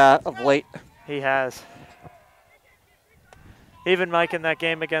a good bat of late. He has. Even Mike in that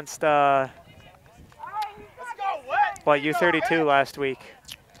game against, U32 last week.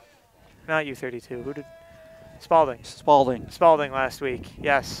 Not U32. Who did? Spalding. Spalding last week.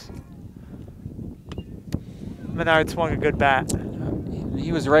 Yes. Menard swung a good bat.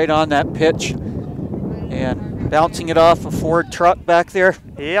 He was right on that pitch and bouncing it off a Ford truck back there.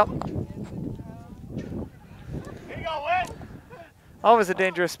 Yep. Always a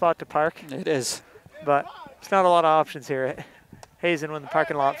dangerous spot to park. It is. But it's not a lot of options here at Hazen when the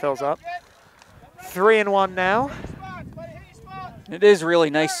parking lot fills up. 3-1 now. It is really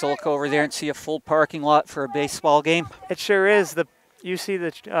nice to look over there and see a full parking lot for a baseball game. It sure is. You see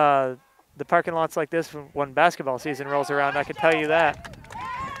the parking lots like this when basketball season rolls around, I can tell you that.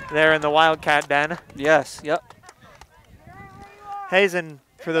 They're in the Wildcat Den. Yes, yep. Hazen,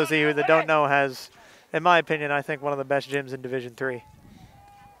 for those of you that don't know, has, in my opinion, I think one of the best gyms in Division III.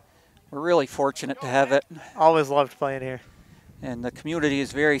 We're really fortunate to have it. Always loved playing here. And the community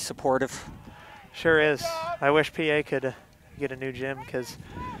is very supportive. Sure is. I wish PA could get a new gym because,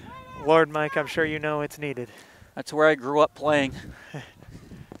 Lord Mike, I'm sure you know it's needed. That's where I grew up playing.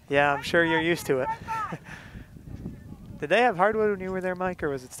 Yeah, I'm sure you're used to it. Did they have hardwood when you were there, Mike, or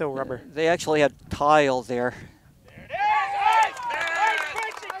was it still rubber? They actually had tile there.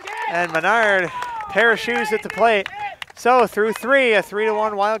 And Menard, pair of shoes at the plate. So through 3, a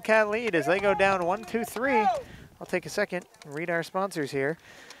 3-1 Wildcat lead as they go down 1-2-3. I'll take a second and read our sponsors here.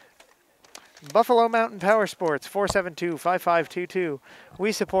 Buffalo Mountain Power Sports, 472-5522.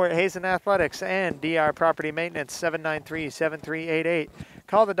 We support Hazen Athletics and DR Property Maintenance, 793-7388.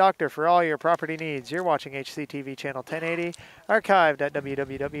 Call the doctor for all your property needs. You're watching HCTV Channel 1080, archived at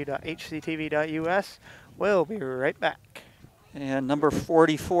www.hctv.us. We'll be right back. And number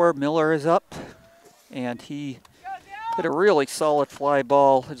 44, Miller, is up. And he hit a really solid fly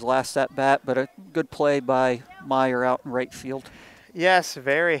ball his last at bat, but a good play by Meyer out in right field. Yes,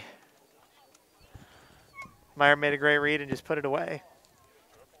 very. Meyer made a great read and just put it away.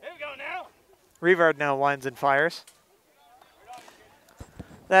 Here we go now. Rivard now winds and fires.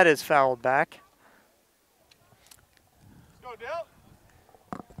 That is fouled back. Let's go, Dale.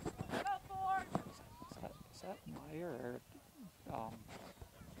 Is that Meyer or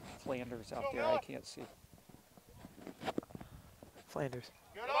Flanders out there? I can't see. Flanders.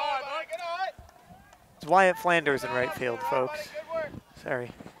 Good on, buddy. Good on. It's Wyatt Flanders in right field, Good on, folks. buddy. Good work. Sorry.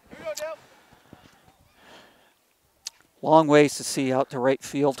 Here we go, Dale. Long ways to see out to right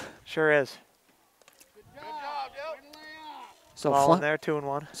field. Sure is. Good job, Dale. So Ball in there,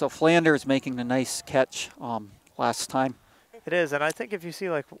 2-1. So Flanders making the nice catch last time. It is, and I think if you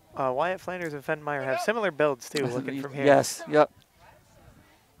see like Wyatt Flanders and Fenmeyer have similar builds too, looking from here. Yes, yep.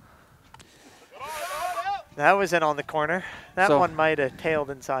 That was in on the corner. That So- one might have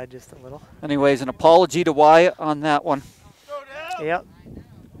tailed inside just a little. Anyways, an apology to Wyatt on that one. Go, Dale. Yep.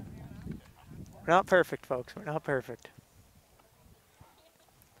 We're not perfect, folks. We're not perfect.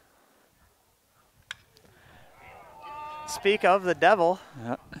 Speak of the devil,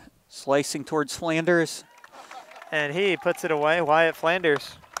 Yep. Slicing towards Flanders. and he puts it away. Wyatt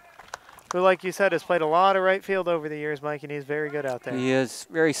Flanders, who, like you said, has played a lot of right field over the years, Mike, and he's very good out there. He is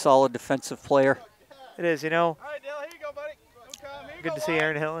very solid defensive player. It is, you know, All right, Dale. Here you go, buddy. Go, come. Here you good go, to see Wyatt.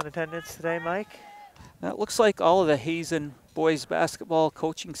 Aaron Hill in attendance today, Mike. It looks like all of the Hazen boys basketball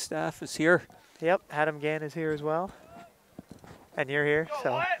coaching staff is here. Yep, Adam Gann is here as well. And you're here, Go,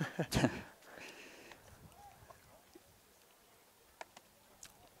 so. Wyatt. Good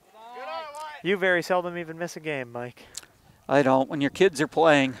on, Wyatt. You very seldom even miss a game, Mike. I don't. When your kids are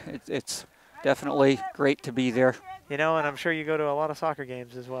playing, it's definitely great to be there. You know, and I'm sure you go to a lot of soccer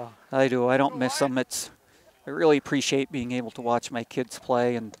games as well. I do. I don't miss them. I really appreciate being able to watch my kids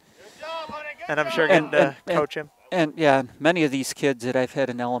play, and Good job, buddy. Good And I'm job. sure getting And- to and- coach him. yeah, many of these kids that I've had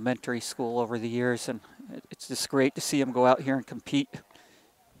in elementary school over the years, and it's just great to see them go out here and compete.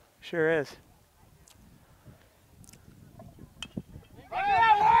 Sure is. Right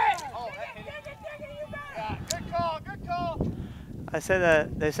there, Wyatt. Oh, that hit him. Yeah, good call. Good call.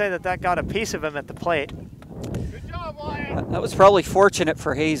 They say that got a piece of him at the plate. Good job, Wyatt. That was probably fortunate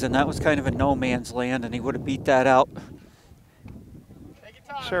for Hazen. That was kind of a no man's land, and he would have beat that out. Take your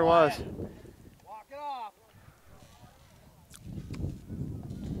time, Sure was. Wyatt. Walk it off.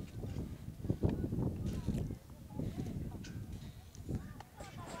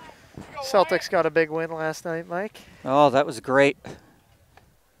 Go, Celtics got a big win last night, Mike, Oh, that was great. Wyatt.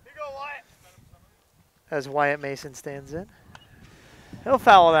 Here you go, Wyatt. as Wyatt Mason stands in. He'll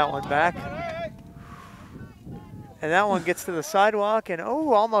foul that one back. Hey. And that one gets to the sidewalk and,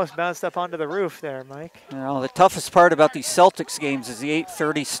 oh, almost bounced up onto the roof there, Mike. You know, the toughest part about these Celtics games is the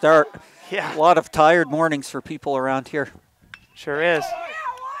 8:30 start. Yeah, A lot of tired mornings for people around here. sure is.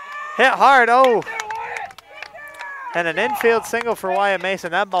 Hit hard, oh. And an infield single for Wyatt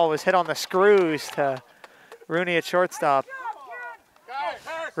Mason. That ball was hit on the screws to Rooney at shortstop.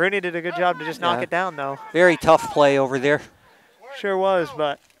 Rooney did a good job to just knock Yeah. it down, though. Very tough play over there. Sure was,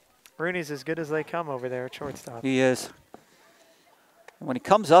 but Rooney's as good as they come over there at shortstop. He is. And when he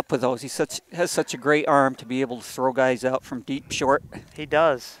comes up with those, he has such a great arm to be able to throw guys out from deep short. He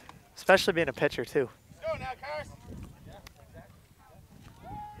does, especially being a pitcher, too. Go now, Carson.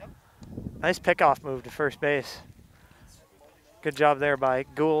 Nice pickoff move to first base. Good job there by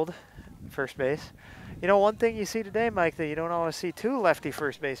Gould, first base. You know, one thing you see today, Mike, that you don't always see two lefty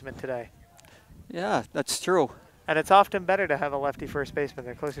first basemen today. Yeah, that's true. And it's often better to have a lefty first baseman.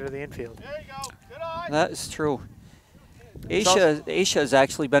 They're closer to the infield. There you go. Good eye. That is true. also- Aisha has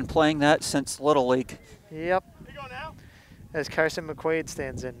actually been playing that since Little League. Yep, Here you go now. as Carson McQuaid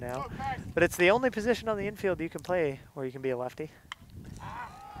stands in Go, now. Carson. But it's the only position on the infield you can play where you can be a lefty. All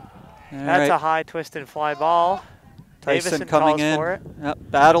That's right. a high twist and fly ball. Tyson Davison coming calls in. for it. Yep,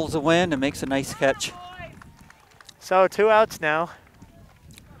 battles a win and makes a nice catch. So 2 outs now.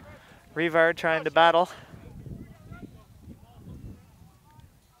 Revard trying to battle.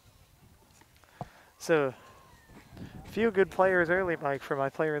 So a few good players early, Mike, for my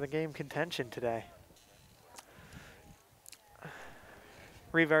player of the game contention today.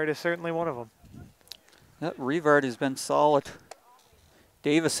 Revard is certainly one of them. That Revard has been solid.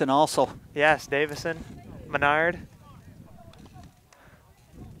 Davison also. Yes, Davison, Menard.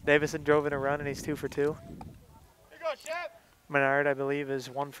 Davison drove in a run and he's 2 for 2. Here you go, Shep. Menard, I believe, is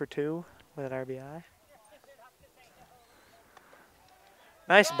 1 for 2 with an RBI.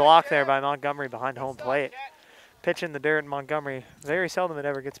 Nice block there by Montgomery behind home plate. Pitch in the dirt, and Montgomery, very seldom it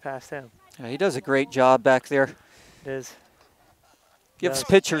ever gets past him. Yeah, he does a great job back there. It is. Gives Yes.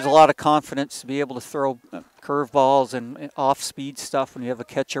 pitchers a lot of confidence to be able to throw curveballs and off-speed stuff when you have a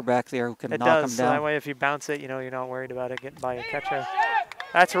catcher back there who can It knock does. them So down. that way, if you bounce it, you know you're not worried about it getting by your catcher.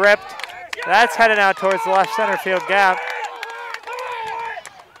 That's ripped. That's heading out towards the left center field gap.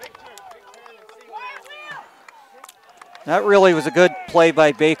 That really was a good play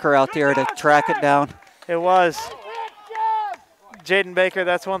by Baker out there to track it down. It was. Jaden Baker,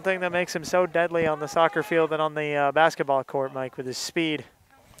 that's one thing that makes him so deadly on the soccer field and on the basketball court, Mike, with his speed.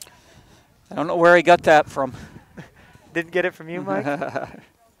 I don't know where he got that from. Didn't get it from you, Mike?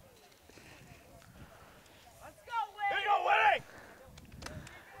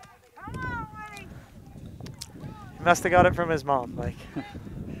 He must have got it from his mom, Mike.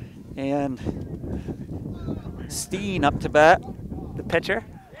 And Steen up to bat. The pitcher.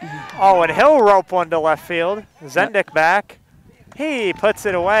 Oh, and he'll rope one to left field. Zendik back. He puts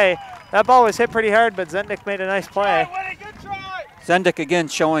it away. That ball was hit pretty hard, but Zendik made a nice play. Zendik again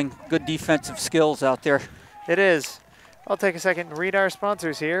showing good defensive skills out there. It is. I'll take a second and read our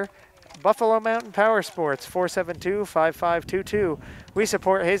sponsors here. Buffalo Mountain Power Sports, 472-5522. We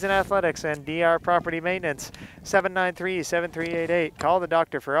support Hazen Athletics and DR Property Maintenance, 793-7388. Call the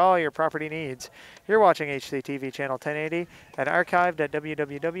doctor for all your property needs. You're watching HCTV Channel 1080 and archived at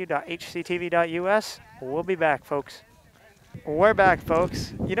www.hctv.us. We'll be back, folks. We're back,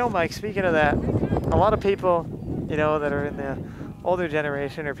 folks. You know, Mike, speaking of that, a lot of people, you know, that are in the older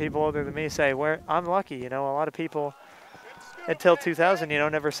generation or people older than me say, I'm lucky, you know, a lot of people until 2000, you know,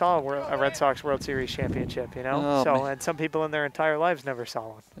 never saw a Red Sox World Series championship, you know. And some people in their entire lives never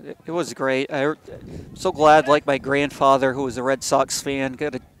saw one. It was great. I'm so glad, like my grandfather, who was a Red Sox fan,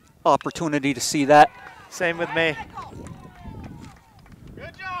 got an opportunity to see that. Same with me.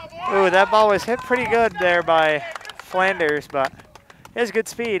 Ooh, that ball was hit pretty good there by Flanders, but it has good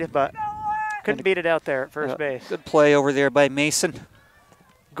speed, but couldn't beat it out there at first base. Good play over there by Mason.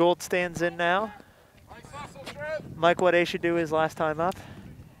 Gould stands in now. Mike, what Aisha do his last time up?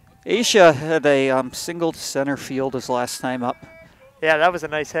 Aisha had a single to center field his last time up. Yeah, that was a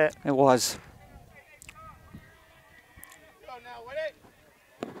nice hit. It was.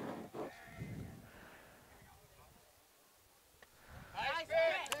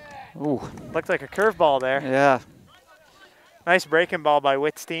 Ooh. Looked like a curveball there. Yeah. Nice breaking ball by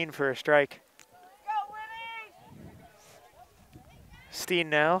Steen for a strike. Steen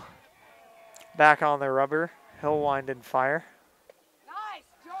now. Back on the rubber. He'll wind and fire.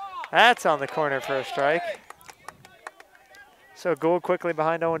 That's on the corner for a strike. So Gould quickly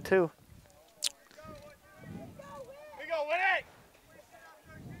behind 0-2. We go, Winnie!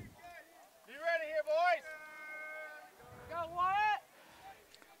 You ready here, boys? Go, what?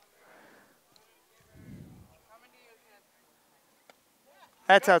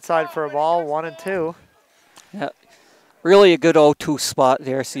 That's outside for a ball, 1-2. Yeah. Really a good 0-2 spot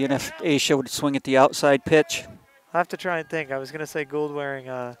there, seeing if Aisha would swing at the outside pitch. I have to try and think. I was going to say Gould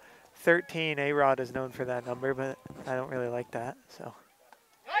wearing 13. A-Rod is known for that number, but I don't really like that. So.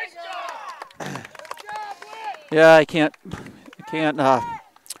 Nice job! Yeah, I can't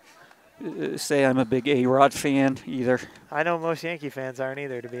say I'm a big A-Rod fan either. I know most Yankee fans aren't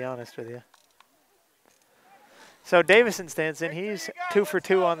either, to be honest with you. So Davison stands in. He's 2 for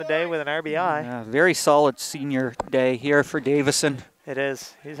 2 on the day with an RBI. Yeah, very solid senior day here for Davison. It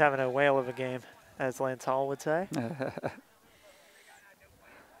is. He's having a whale of a game, as Lance Hall would say.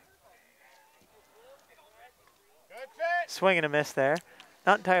 Swing and a miss there.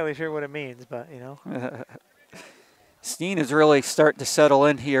 Not entirely sure what it means, but, you know. Steen is really starting to settle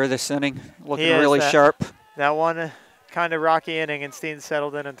in here this inning, looking He is. really sharp. That one kind of rocky inning, and Steen's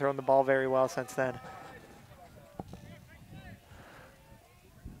settled in and thrown the ball very well since then.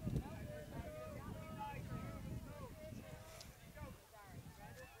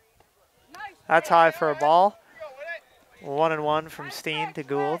 That's high for a ball. 1-1 from Steen to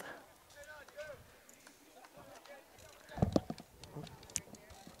Gould.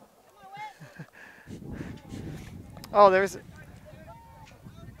 Oh, there's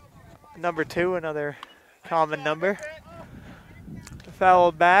number 2, another common number.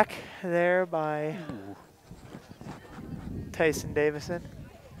 Fouled back there by Tyson Davison.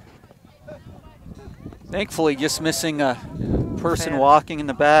 Thankfully, just missing a person Fan. walking in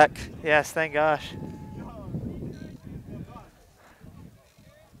the back. Yes, thank gosh.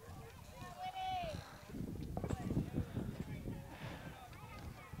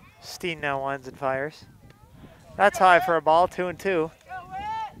 Steen now winds and fires. That's high for a ball, 2-2.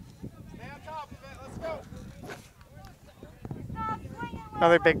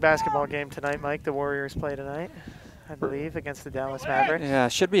 Another big basketball game tonight, Mike. The Warriors play tonight, I believe, against the Dallas Mavericks. Yeah,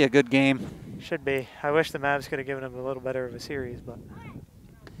 should be a good game. Should be. I wish the Mavs could have given them a little better of a series, but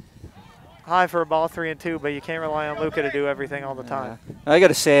high for a ball, 3-2, but you can't rely on Luka to do everything all the time. I got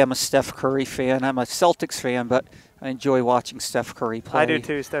to say, I'm a Steph Curry fan. I'm a Celtics fan, but I enjoy watching Steph Curry play. I do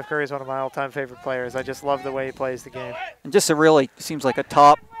too. Steph Curry is one of my all-time favorite players. I just love the way he plays the game. And just a really, seems like a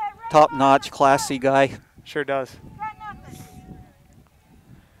top-notch, classy guy. Sure does.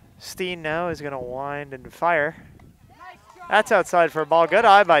 Steen now is going to wind and fire. That's outside for a ball. Good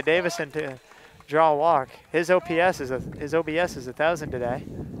eye by Davison to draw a walk. His OPS is his OBS is 1,000 today.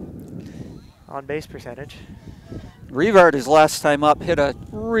 On base percentage. Revard, his last time up, hit a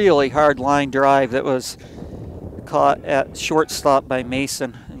really hard line drive that was caught at shortstop by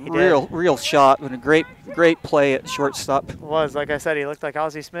Mason. Real shot and a great play at shortstop. It was, like I said, he looked like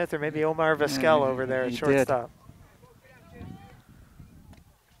Ozzie Smith or maybe Omar Vizquel over there at shortstop.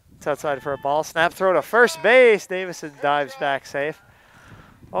 It's outside for a ball. Snap throw to first base. Davison dives back safe.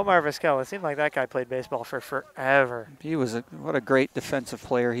 Omar Vizquel, it seemed like that guy played baseball for forever. He was what a great defensive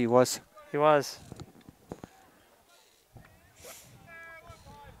player he was. He was.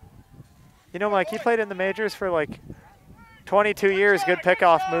 You know, Mike, he played in the majors for like 22 years, good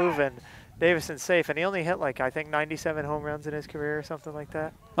pickoff move, and Davison's safe. And he only hit like, I think, 97 home runs in his career or something like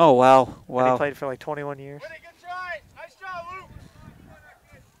that. Oh, wow. Wow. And he played for like 21 years.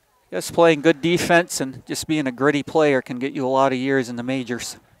 Just playing good defense and just being a gritty player can get you a lot of years in the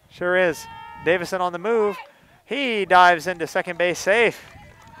majors. Sure is. Davison on the move. He dives into second base safe.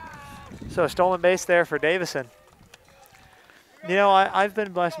 So a stolen base there for Davison. You know, I've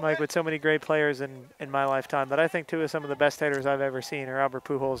been blessed, Mike, with so many great players in my lifetime, but I think two of some of the best hitters I've ever seen are Albert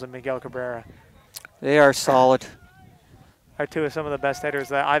Pujols and Miguel Cabrera. They are solid. Are two of some of the best hitters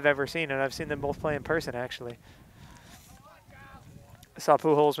that I've ever seen, and I've seen them both play in person, actually. I saw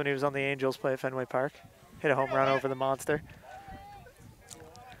Pujols when he was on the Angels play at Fenway Park. Hit a home run over the monster.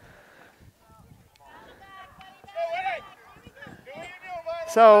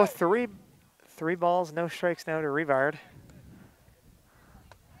 So three balls, no strikes now to Revard.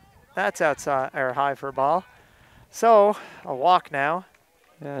 That's outside or high for a ball. So a walk now.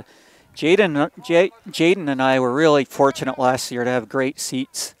 Yeah, Jaden and I were really fortunate last year to have great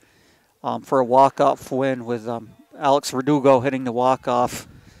seats for a walk-off win with Alex Verdugo hitting the walk-off.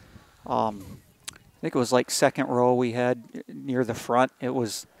 I think it was like second row we had near the front. It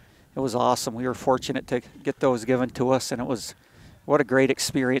was awesome. We were fortunate to get those given to us, and it was what a great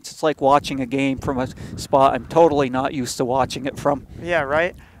experience. It's like watching a game from a spot I'm totally not used to watching it from. Yeah,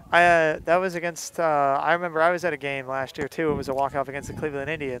 right. That was against, I remember I was at a game last year too. It was a walk-off against the Cleveland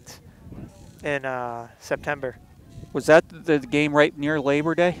Indians in September. Was that the game right near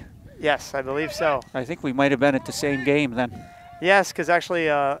Labor Day? Yes, I believe so. I think we might have been at the same game then. Yes, because actually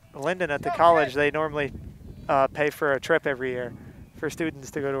Lyndon at the college, they normally pay for a trip every year for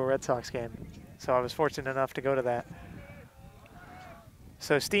students to go to a Red Sox game. So I was fortunate enough to go to that.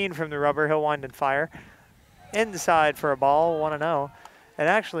 So Steen from the rubber, he'll wind and fire. Inside for a ball, 1-0. And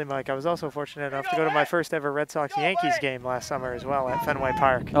actually, Mike, I was also fortunate enough to go to my first ever Red Sox-Yankees game last summer as well at Fenway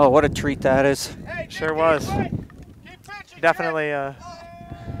Park. Oh, what a treat that is. Sure was. Definitely,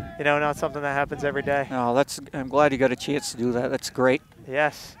 you know, not something that happens every day. Oh, I'm glad you got a chance to do that. That's great.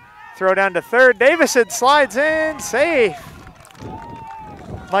 Yes. Throw down to third. Davison slides in, safe.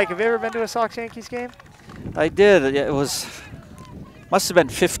 Mike, have you ever been to a Sox-Yankees game? I did. It must have been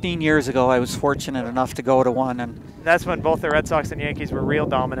 15 years ago. I was fortunate enough to go to one, and that's when both the Red Sox and Yankees were real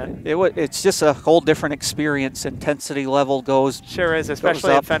dominant. It's just a whole different experience. Intensity level goes. Sure is,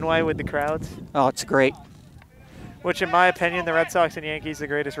 especially at Fenway with the crowds. Oh, it's great. Which, in my opinion, the Red Sox and Yankees, the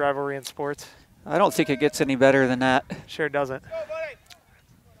greatest rivalry in sports. I don't think it gets any better than that. Sure doesn't.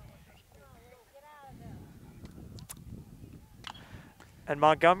 And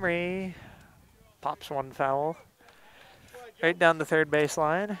Montgomery pops one foul. Right down the third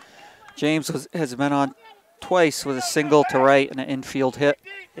baseline. James has been on twice with a single to right and an infield hit.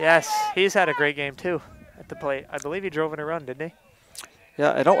 Yes, he's had a great game too at the plate. I believe he drove in a run, didn't he?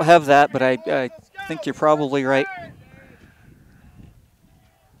 Yeah, I don't have that, but I think you're probably right.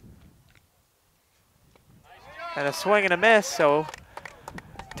 And a swing and a miss, so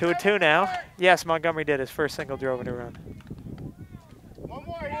 2-2 now. Yes, Montgomery did his first single drove in a run. One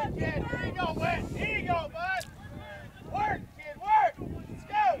more here, kid. Here you go, bud. Here you go, bud. Work, kid, work. Let's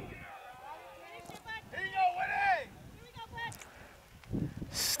go. Here you go, Winnie.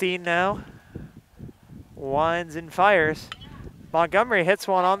 Steen now winds and fires. Montgomery hits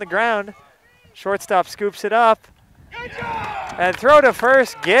one on the ground. Shortstop scoops it up. Good job. And throw to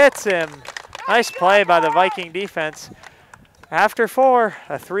first gets him. Nice play by the Viking defense. After 4,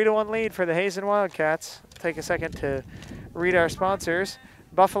 a 3-1 lead for the Hazen Wildcats. Take a second to read our sponsors.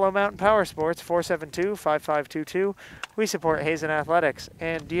 Buffalo Mountain Power Sports, 472-5522. We support Hazen Athletics.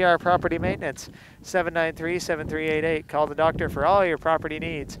 And DR Property Maintenance, 793-7388. Call the doctor for all your property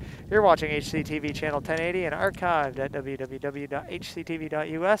needs. You're watching HCTV Channel 1080 and archived at www.hctv.us.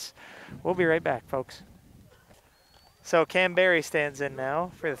 We'll be right back, folks. So Cam Berry stands in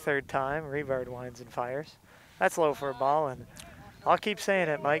now for the third time. Revard winds and fires. That's low for a ball, and I'll keep saying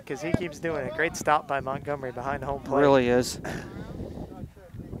it, Mike, because he keeps doing it. Great stop by Montgomery behind the home plate. Really is.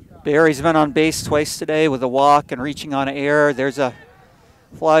 Barry's been on base twice today with a walk and reaching on air. There's a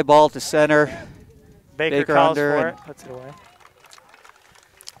fly ball to center. Baker calls for it, puts it away.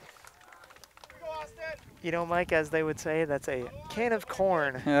 You know, Mike, as they would say, that's a can of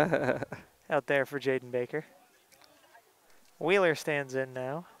corn out there for Jaden Baker. Wheeler stands in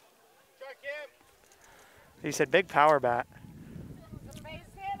now. He said big power bat.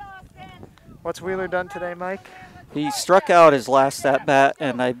 What's Wheeler done today, Mike? He struck out his last at bat,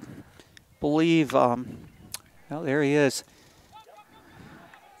 and I believe, well, there he is.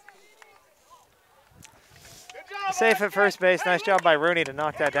 Safe at first base. Nice job by Rooney to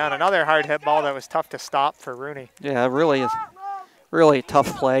knock that down. Another hard hit ball that was tough to stop for Rooney. Yeah, really a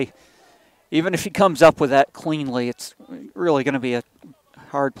tough play. Even if he comes up with that cleanly, it's really going to be a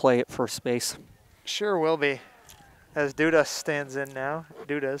hard play at first base. Sure will be. As Dudas stands in now.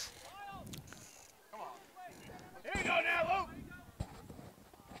 Dudas. Here you go now, Luke.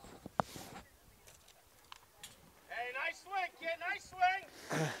 Hey, nice swing, kid, nice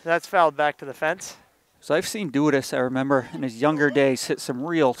swing. That's fouled back to the fence. So I've seen Dudas, I remember, in his younger days, hit some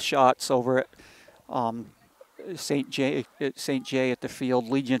real shots over at St. J at the field,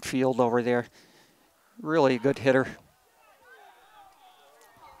 Legion Field over there. Really a good hitter.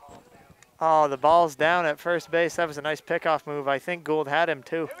 Oh, the ball's down at first base. That was a nice pickoff move. I think Gould had him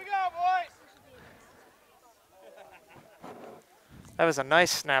too. Here we go, boys. That was a nice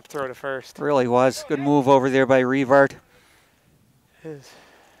snap throw to first. Really was. Good move over there by Revard.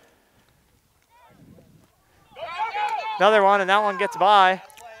 Another one, and that one gets by.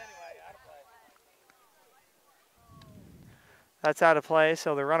 That's out of play,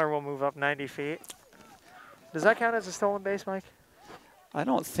 so the runner will move up 90 feet. Does that count as a stolen base, Mike? I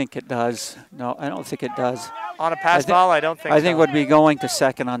don't think it does. No, I don't think it does. On a pass ball, I don't think so. I think it would be going to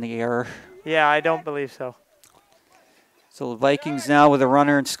second on the error. Yeah, I don't believe so. So the Vikings now with a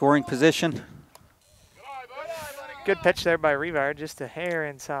runner in scoring position. Good pitch there by Revard, just a hair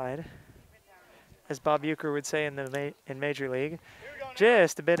inside. As Bob Uecker would say in Major League.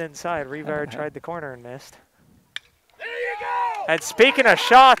 Just a bit inside. Revard tried the corner and missed. There you go. And speaking of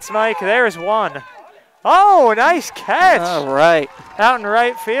shots, Mike, there's one. Oh, nice catch. All right. Out in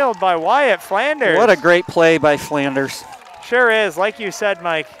right field by Wyatt Flanders. What a great play by Flanders. Sure is. Like you said,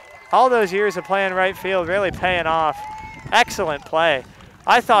 Mike, all those years of playing right field really paying off. Excellent play.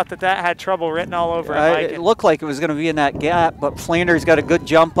 I thought that had trouble written all over it, Mike. It looked like it was going to be in that gap, but Flanders got a good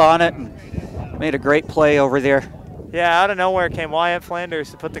jump on it and made a great play over there. Yeah, out of nowhere came Wyatt Flanders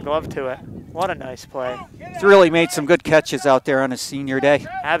to put the glove to it. What a nice play. He's really made some good catches out there on his senior day.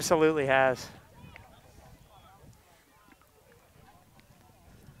 Absolutely has.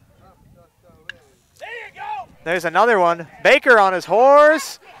 There you go. There's another one. Baker on his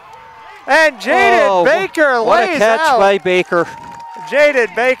horse. And Jaden Baker lays what a catch out. by Baker.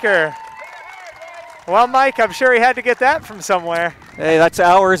 Jaden Baker. Well, Mike, I'm sure he had to get that from somewhere. Hey, that's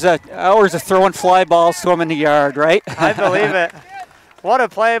hours of throwing fly balls to him in the yard, right? I believe it. What a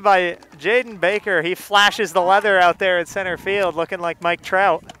play by Jaden Baker. He flashes the leather out there at center field looking like Mike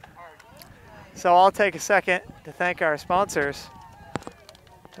Trout. So I'll take a second to thank our sponsors.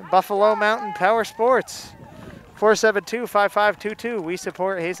 Buffalo Mountain Power Sports. 472-5522. We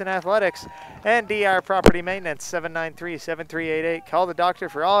support Hazen Athletics. And DR Property Maintenance, 793-7388. Call the doctor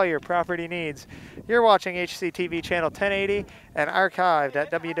for all your property needs. You're watching HCTV Channel 1080 and archived at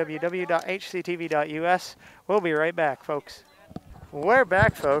www.hctv.us. We'll be right back, folks. We're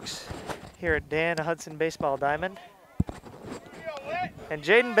back, folks, here at Dan Hudson Baseball Diamond. And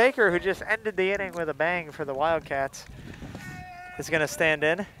Jaden Baker, who just ended the inning with a bang for the Wildcats, is going to stand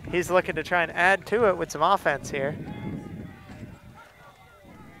in. He's looking to try and add to it with some offense here.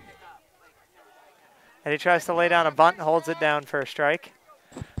 And he tries to lay down a bunt and holds it down for a strike.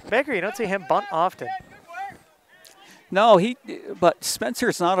 Baker, you don't see him bunt often. No, but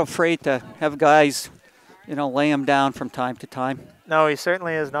Spencer's not afraid to have guys, lay him down from time to time. No, he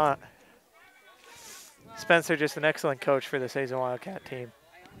certainly is not. Spencer just an excellent coach for this Hazen Wildcat team.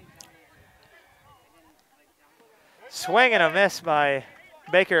 Swing and a miss by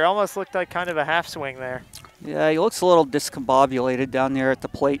Baker. Almost looked like kind of a half swing there. Yeah, he looks a little discombobulated down there at the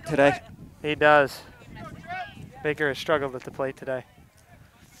plate today. He does. Baker has struggled at the plate today.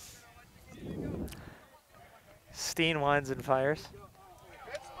 Steen winds and fires.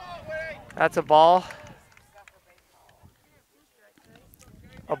 That's a ball.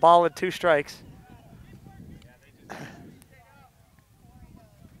 A ball with 2 strikes.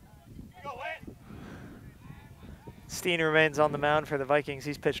 Steen remains on the mound for the Vikings.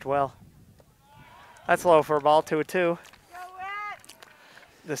 He's pitched well. That's low for a ball, 2-2.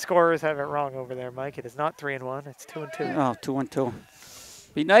 the scorers have it wrong over there, Mike. It is not 3-1. It's 2-2. Oh, 2-2.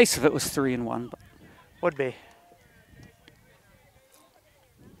 Be nice if it was 3-1. But Would be.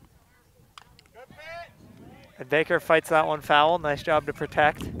 And Baker fights that one foul. Nice job to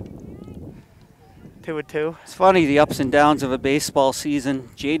protect. 2-2. it's funny, the ups and downs of a baseball season.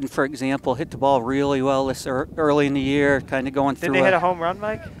 Jaden, for example, hit the ball really well this early in the year, kind of going through. Did they hit a home run,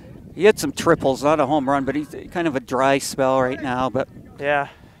 Mike? He hit some triples, not a home run, but he's kind of a dry spell right now. But Yeah,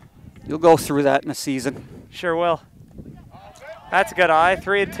 you'll go through that in a season. sure will. That's a good eye.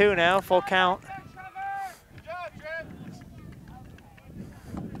 3-2 now, full count. Good job, Trent.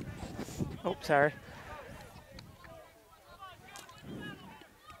 Oh, sorry. You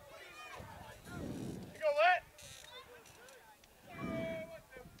go lit.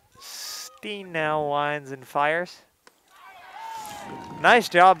 Steen now winds and fires. Nice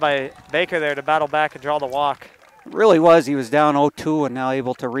job by Baker there to battle back and draw the walk. It really was. He was down 0-2 and now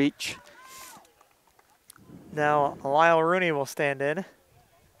able to reach. Now Lyle Rooney will stand in.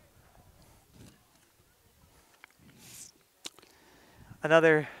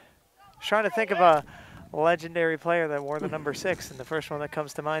 Another, trying to think of a legendary player that wore the number 6, and the first one that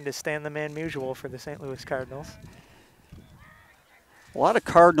comes to mind is Stan the Man Musial for the St. Louis Cardinals. A lot of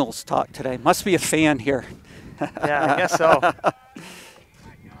Cardinals talk today. Must be a fan here. Yeah, I guess so.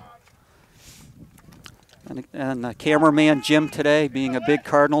 And cameraman Jim today, being a big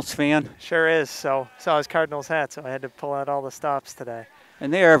Cardinals fan. Sure is. So saw his Cardinals hat, so I had to pull out all the stops today.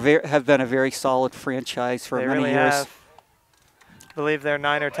 And they are have been a very solid franchise for They many really years. have. I believe they're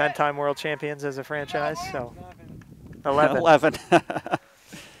 9 or 10-time world champions as a franchise. So 11. 11.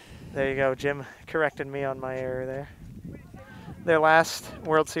 There you go. Jim corrected me on my error there. Their last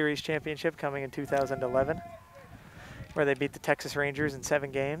World Series championship coming in 2011, where they beat the Texas Rangers in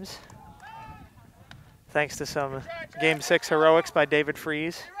 7 games. Thanks to some Game 6 heroics by David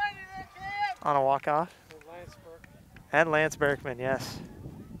Freese on a walk-off. And Lance Berkman, yes.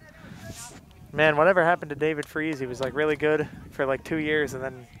 Man, whatever happened to David Freese? He was like really good for like 2 years and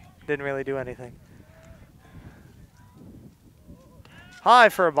then didn't really do anything. High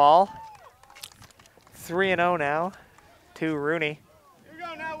for a ball. 3-0 now to Rooney. Here we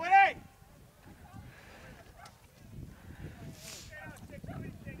go now, Winnie.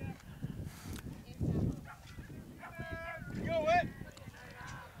 You go, Whit.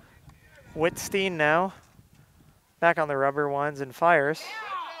 Whitstein now. Back on the rubber, winds and fires. Good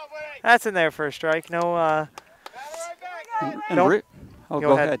job, Winnie. That's in there for a strike. No, Battle right back. And Nope. oh, Go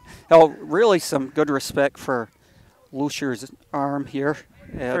go ahead. ahead. Oh, really some good respect for Lucher's arm here.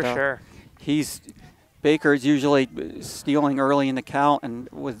 And, for sure. Baker's usually stealing early in the count, and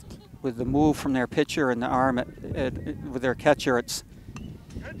with the move from their pitcher and the arm with their catcher, it's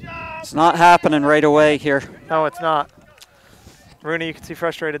not happening right away here. No, it's not. Rooney, you can see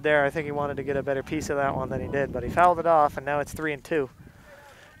frustrated there. I think he wanted to get a better piece of that one than he did, but he fouled it off, and now it's 3-2.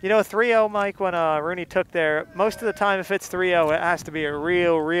 You know, 3-0, Mike, when Rooney took there, most of the time if it's 3-0, it has to be a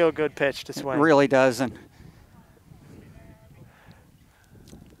real good pitch to swing. It really does. And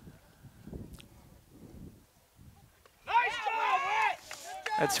Nice job, Whit.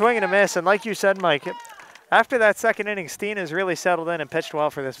 And swing and a miss, and like you said, Mike, after that second inning, Steen has really settled in and pitched well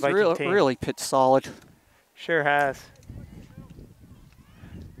for this Viking team. really pitched solid. Sure has.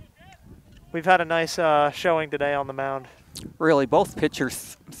 We've had a nice showing today on the mound. Really, both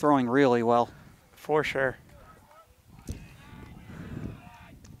pitchers throwing really well. For sure. Good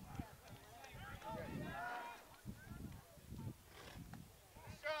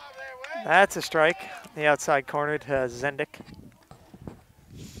job there, Whit. That's a strike. The outside corner to Zendik.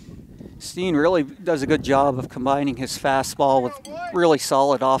 Steen really does a good job of combining his fastball with really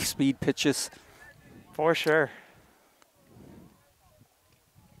solid off-speed pitches. For sure.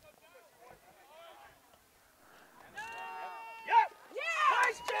 Yep.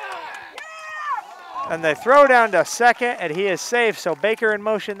 Nice job. And they throw down to second, and he is safe, so Baker in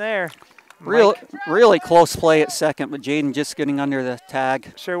motion there. Really close play at second, but Jaden just getting under the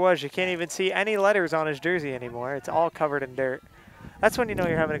tag. Sure was. You can't even see any letters on his jersey anymore. It's all covered in dirt. That's when you know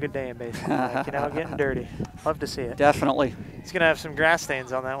you're having a good day in baseball, Mike, you know, getting dirty. Love to see it. Definitely. He's going to have some grass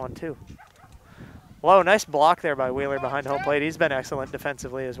stains on that one, too. Whoa, nice block there by Wheeler behind home plate. He's been excellent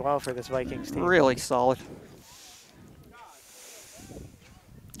defensively as well for this Vikings team. Really solid.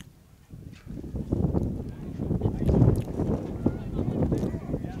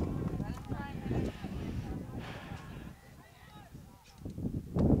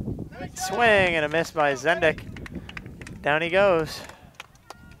 Swing and a miss by Zendik. Down he goes.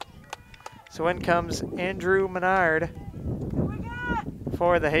 So in comes Andrew Menard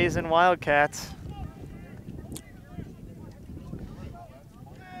for the Hazen Wildcats.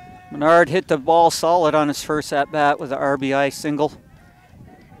 Menard hit the ball solid on his first at-bat with an RBI single.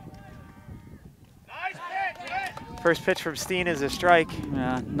 First pitch from Steen is a strike.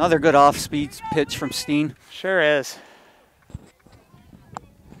 Yeah, another good off-speed pitch from Steen. Sure is.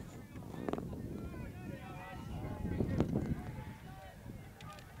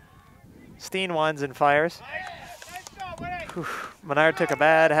 Steen winds and fires. Whew. Menard took a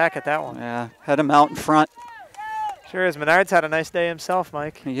bad hack at that one. Yeah, had him out in front. Sure is. Menard's had a nice day himself,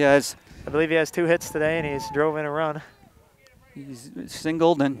 Mike. He has. I believe he has 2 hits today, and he's drove in a run. He's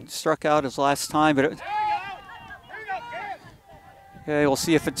singled and struck out his last time, but okay, we'll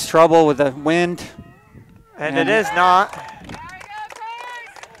see if it's trouble with the wind. And it is not.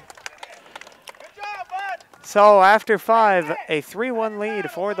 So after 5, a 3-1 lead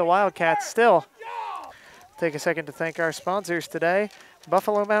for the Wildcats still. Take a second to thank our sponsors today.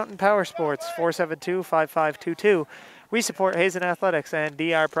 Buffalo Mountain Power Sports, 472-5522. We support Hazen Athletics and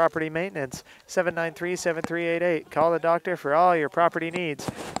DR Property Maintenance, 793-7388. Call the doctor for all your property needs.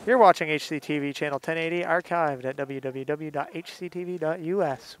 You're watching HCTV Channel 1080, archived at www.hctv.us.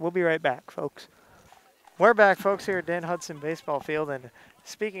 We'll be right back, folks. We're back, folks, here at Dan Hudson Baseball Field. And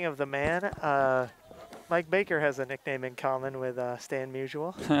speaking of the man, Mike Baker has a nickname in common with Stan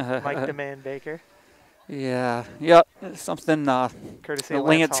Musial, Mike the Man Baker. Yeah, yep, something Courtesy the of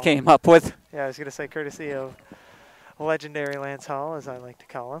Lance Hall. came up with. Yeah, I was going to say courtesy of legendary Lance Hall, as I like to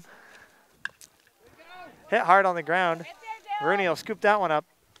call him. Hit hard on the ground. Rooney will scoop that one up.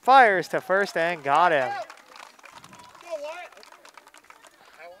 Fires to first and got him.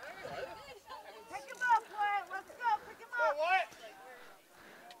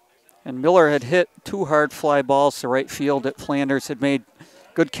 And Miller had hit 2 hard fly balls to right field that Flanders had made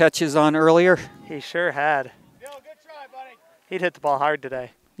good catches on earlier. He sure had. Good try, buddy. He'd hit the ball hard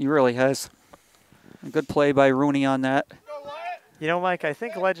today. He really has. A good play by Rooney on that. You know, Mike, I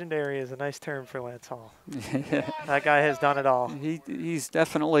think legendary is a nice term for Lance Hall. That guy has done it all. He's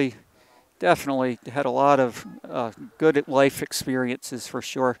definitely had a lot of good life experiences for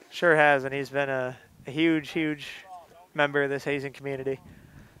sure. Sure has, and he's been a huge member of this Hazen community.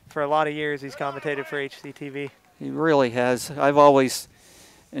 For a lot of years, he's commentated for HCTV. He really has. I've always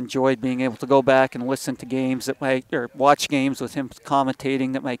enjoyed being able to go back and listen to games or watch games with him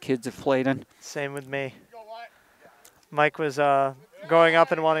commentating that my kids have played in. Same with me. Mike was growing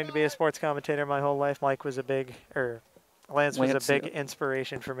up and wanting to be a sports commentator my whole life. Lance was a big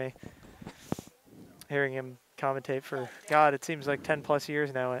inspiration for me. Hearing him commentate for, God, it seems like 10 plus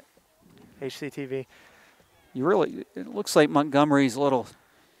years now at HCTV. It looks like Montgomery's a little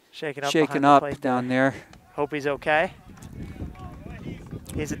shaken up down there. Hope he's okay.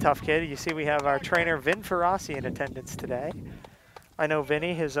 He's a tough kid. You see we have our trainer Vin Ferrasi in attendance today. I know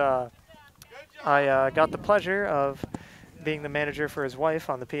Vinny I got the pleasure of being the manager for his wife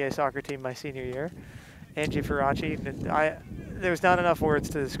on the PA soccer team my senior year, Angie Ferracci. There's not enough words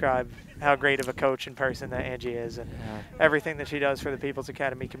to describe how great of a coach and person that Angie is, and everything that she does for the People's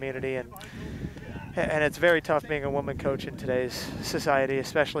Academy community. And it's very tough being a woman coach in today's society,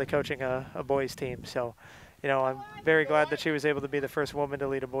 especially coaching a boys team. So, you know, I'm very glad that she was able to be the first woman to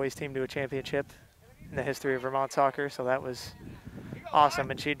lead a boys team to a championship in the history of Vermont soccer. So that was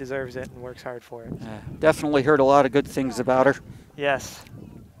awesome, and she deserves it and works hard for it. Definitely heard a lot of good things about her. Yes.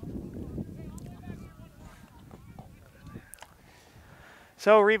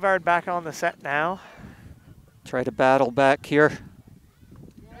 So Revard back on the set now. Try to battle back here.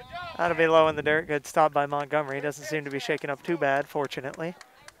 That'll be low in the dirt. Good stop by Montgomery. Doesn't seem to be shaken up too bad, fortunately.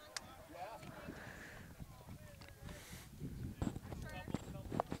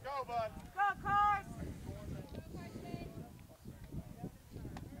 Go, bud. Go, Cars!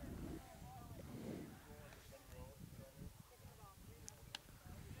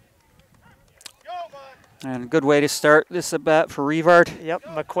 Go, bud. And a good way to start this at bat for Revard. Yep,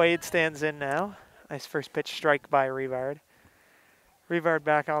 McQuaid stands in now. Nice first pitch strike by Revard. Revard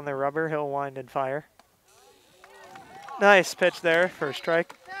back on the rubber. He'll wind and fire. Nice pitch there for a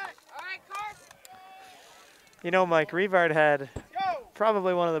strike. All right, Cars. You know, Mike, Revard had Go.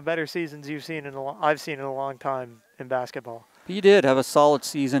 probably one of the better seasons I've seen in a long time in basketball. He did have a solid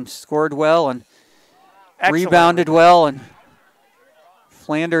season, scored well and Excellent. rebounded well, and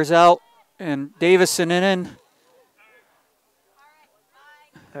Flanders out and Davison in.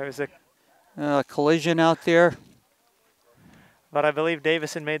 There was a, Collision out there. but I believe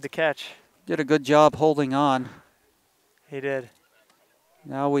Davison made the catch. Did a good job holding on. He did.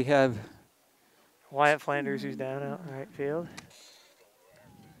 Now we have Wyatt Flanders, who's down out in right field.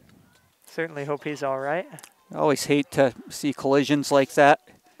 Certainly hope he's all right, I always hate to see collisions like that.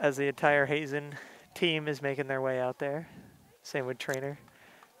 as the entire Hazen team is making their way out there. Same with trainer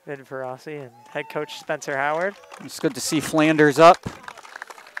Vin Ferrasi and head coach Spencer Howard. It's good to see Flanders up.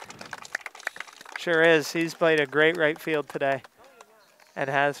 Sure is. He's played a great right field today and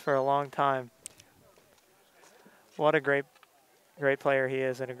has for a long time. What a great player he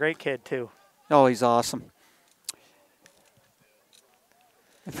is, and a great kid too. Oh, he's awesome.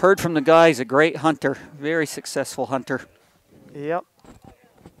 I've heard from the guy, he's a great hunter, very successful hunter. Yep.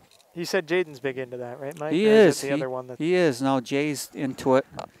 You said Jaden's big into that, right, Mike? He Or is. it the other one He is. No, Jay's into it.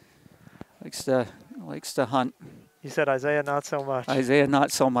 Likes to hunt. You said Isaiah not so much. Isaiah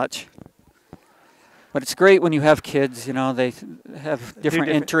not so much. But it's great when you have kids, you know, they have different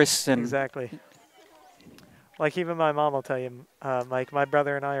interests. And exactly. Like even my mom will tell you, Mike, my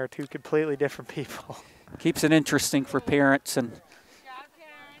brother and I are two completely different people. Keeps it interesting for parents. And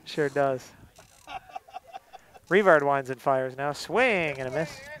sure does. Revard winds and fires now. Swing and a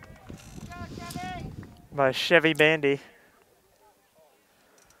miss by Chevy Bandy.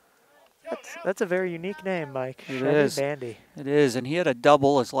 That's a very unique name, Mike. It Chevy is. Bandy. It is, and he had a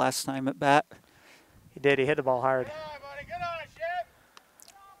double his last time at bat. He did. He hit the ball hard.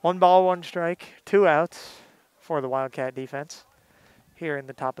 1 ball, 1 strike, 2 outs for the Wildcat defense here in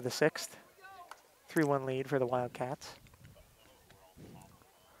the top of the 6th. 3-1 lead for the Wildcats.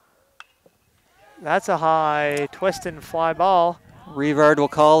 That's a high twist and fly ball. Revard will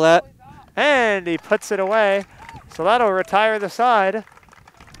call that. And he puts it away. So that'll retire the side.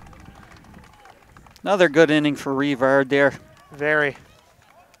 Another good inning for Revard there. Very.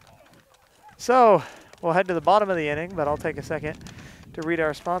 So we'll head to the bottom of the inning, but I'll take a second to read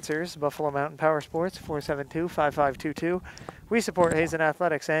our sponsors. Buffalo Mountain Power Sports, 472-5522. We support Hazen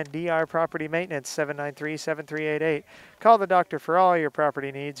Athletics and DR Property Maintenance, 793-7388. Call the doctor for all your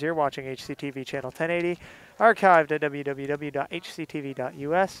property needs. You're watching HCTV Channel 1080, archived at www.hctv.us.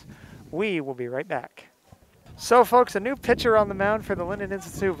 We will be right back. So, folks, a new pitcher on the mound for the Lyndon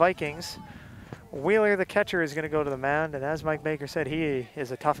Institute Vikings. Wheeler, the catcher, is going to go to the mound, and as Mike Baker said, he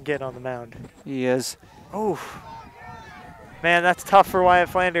is a tough get on the mound. He is. Oof. Man, that's tough for Wyatt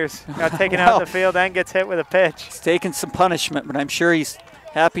Flanders. Got taken out of the field and gets hit with a pitch. He's taking some punishment, but I'm sure he's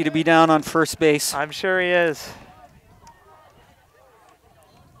happy to be down on first base. I'm sure he is.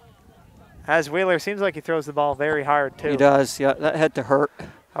 As Wheeler seems like he throws the ball very hard, too. He does, yeah. That had to hurt.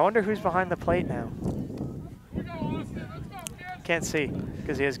 I wonder who's behind the plate now. Can't see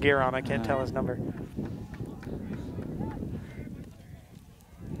because he has gear on. I can't tell his number.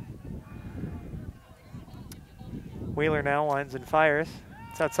 Wheeler now winds and fires.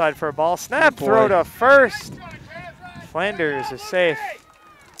 It's outside for a ball. Snap, throw to first. Flanders is safe.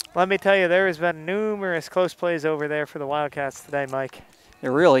 Let me tell you, there has been numerous close plays over there for the Wildcats today, Mike. It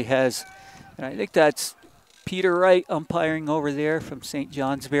really has. And I think that's Peter Wright umpiring over there from St.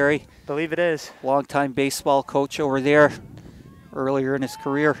 Johnsbury. Believe it is. Longtime baseball coach over there earlier in his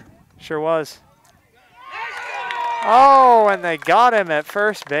career. Sure was. Oh, and they got him at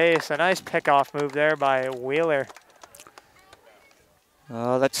first base. A nice pickoff move there by Wheeler.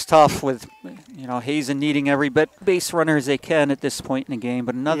 That's tough with, you know, Hazen needing every base runner as they can at this point in the game.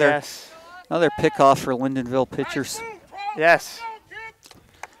 But another pickoff for Lyndonville pitchers. Yes.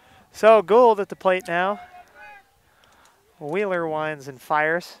 So Gould at the plate now. Wheeler winds and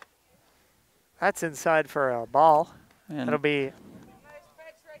fires. That's inside for a ball. And that'll be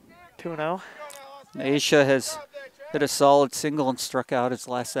 2-0. Aisha has hit a solid single and struck out his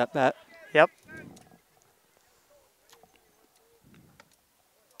last at-bat. Yep.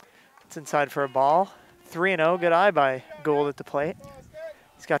 It's inside for a ball. 3-0. Good eye by Gould at the plate.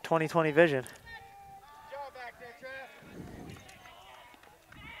 He's got 20/20 vision.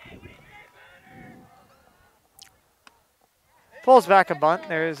 Pulls back a bunt.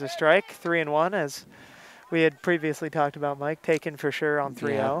 There is a strike. 3-1, as we had previously talked about, Mike. Taken for sure on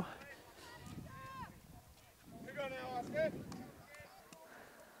 3-0. Yeah.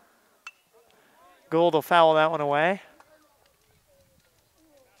 Gould will foul that one away.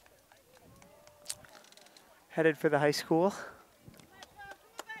 Headed for the high school.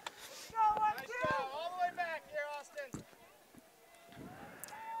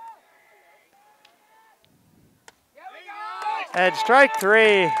 And strike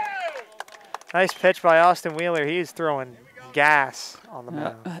 3. Nice pitch by Austin Wheeler. He's throwing gas on the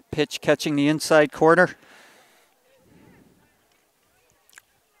mound. Pitch catching the inside corner.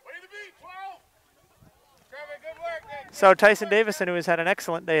 So Tyson Davison, who has had an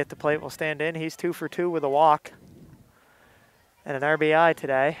excellent day at the plate, will stand in. He's 2 for 2 with a walk and an RBI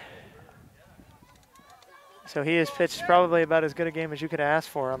today. So he has pitched probably about as good a game as you could ask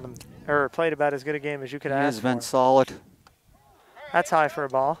for on them, or played about as good a game as you could ask for. He has been solid. That's high for a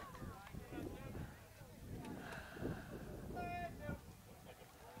ball.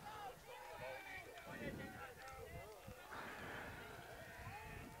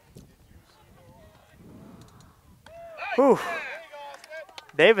 Whew.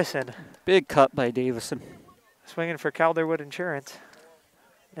 Davison Big cut by Davison. swinging for Calderwood Insurance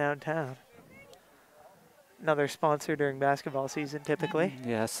downtown. Another sponsor during basketball season, typically.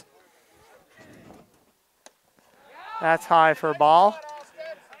 Yes. That's high for a ball.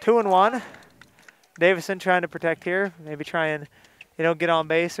 2-1. Davison trying to protect here. Maybe try and, get on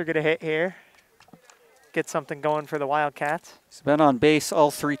base or get a hit here. Get something going for the Wildcats. He's been on base all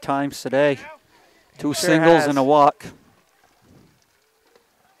 3 times today. 2 Sure singles has. and a walk.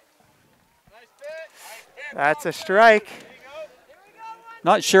 That's a strike.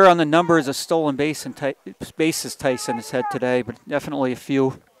 Not sure on the numbers of stolen bases Tyson has had today, but definitely a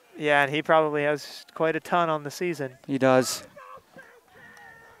few. Yeah, and he probably has quite a ton on the season. He does.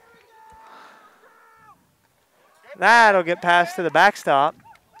 That'll get passed to the backstop.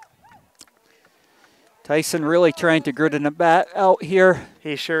 Tyson really trying to grit a bat out here.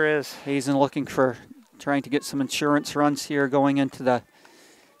 He sure is. Hazen looking for trying to get some insurance runs here going into the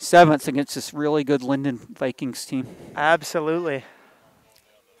 7th against this really good Lyndon Vikings team. Absolutely.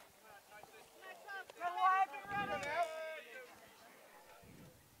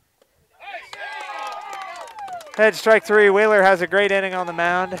 Head strike 3. Wheeler has a great inning on the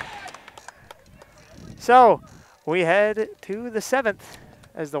mound. So we head to the 7th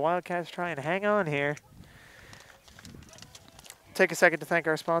as the Wildcats try and hang on here. Take a second to thank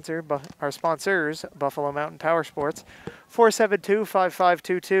our sponsors, Buffalo Mountain Power Sports,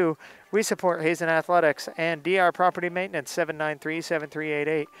 472-5522. We support Hazen Athletics and DR Property Maintenance,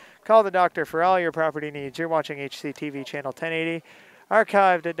 793-7388. Call the doctor for all your property needs. You're watching HCTV Channel 1080,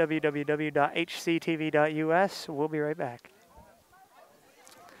 archived at www.hctv.us. We'll be right back.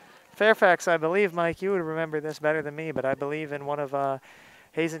 Fairfax, I believe, Mike, you would remember this better than me, but I believe in one of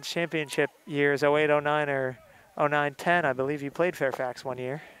Hazen's championship years, 08-09 or 09-10, I believe you played Fairfax one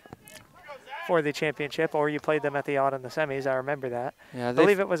year for the championship, or you played them at the odd in the semis. I remember that. Yeah, I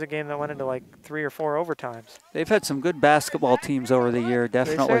believe it was a game that went into like 3 or 4 overtimes. They've had some good basketball teams over the year,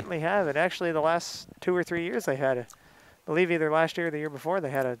 definitely. They certainly have. And actually, the last 2 or 3 years they had, I believe either last year or the year before,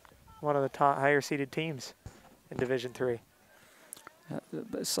 they had one of the top higher-seeded teams in Division III.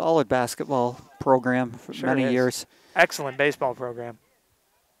 A solid basketball program for many years. Excellent baseball program.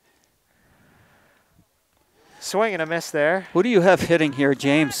 Swing and a miss there. Who do you have hitting here,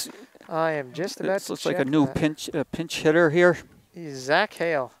 James? I am just about to looks like a new pinch hitter here. He's Zach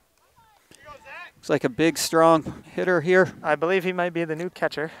Hale. Looks like a big, strong hitter here. I believe he might be the new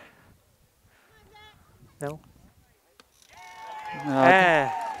catcher. No.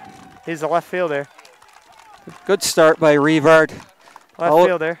 He's the left fielder. Good start by Revard. Left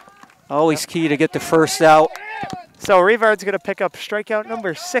fielder. Always key to get the first out. So Revard's going to pick up strikeout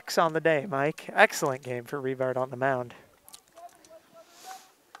number 6 on the day, Mike. Excellent game for Revard on the mound.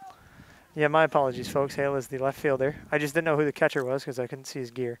 Yeah, my apologies, folks. Hale is the left fielder. I just didn't know who the catcher was because I couldn't see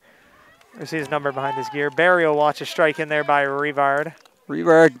his gear. Or see his number behind his gear. Barry will watch a strike in there by Revard.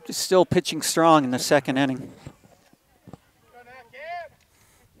 Revard is still pitching strong in the 2nd inning.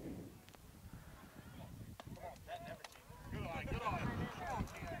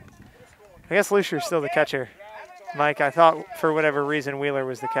 I guess Lucer's still the catcher. Mike, I thought for whatever reason Wheeler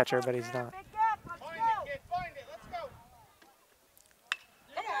was the catcher, but he's not.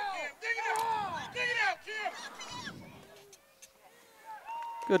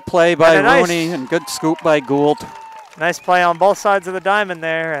 Good play by Rooney and good scoop by Gould. Nice play on both sides of the diamond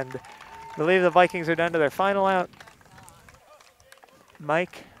there, and I believe the Vikings are down to their final out.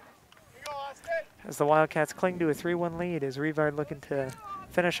 Mike, as the Wildcats cling to a 3-1 lead, is Revard looking to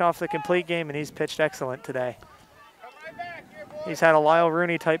finish off the complete game, and he's pitched excellent today. He's had a Lyle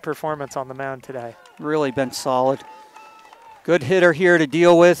Rooney-type performance on the mound today. Really been solid. Good hitter here to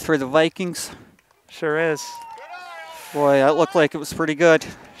deal with for the Vikings. Sure is. Boy, that looked like it was pretty good.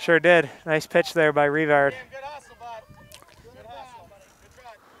 Sure did. Nice pitch there by Revard. Good hustle, bud. Good hustle, buddy. Good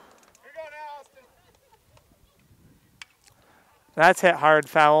try. Here you go now, Austin. That's hit hard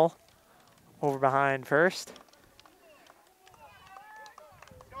foul over behind first.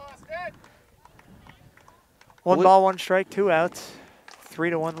 Go, Austin. 1 ball, 1 strike, 2 outs.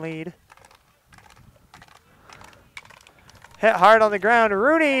 3-1 lead. Hit hard on the ground.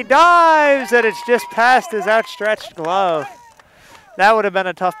 Rooney dives, and it's just past his outstretched glove. That would have been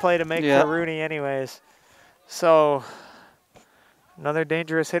a tough play to make for Rooney anyways. So, another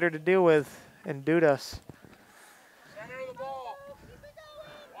dangerous hitter to deal with in Dudas. Center of the ball.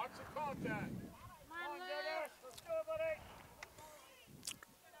 Watch the contact. Come on, Dennis. Let's go, buddy.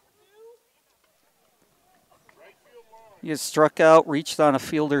 Right field line. He has struck out, reached on a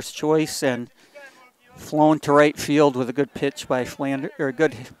fielder's choice, and flown to right field with a good pitch by Flanders, or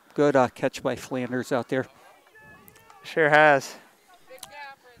good catch by Flanders out there. Sure has.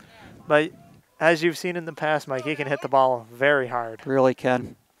 But as you've seen in the past, Mike, he can hit the ball very hard. Really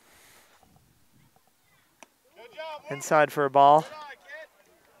can. Inside for a ball.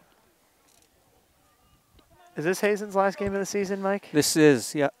 Is this Hazen's last game of the season, Mike? This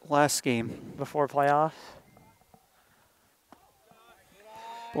is, yeah, last game. Before playoffs?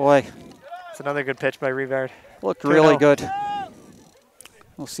 Boy. It's another good pitch by Rivard. Looked really good.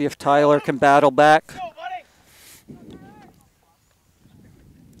 We'll see if Tyler can battle back.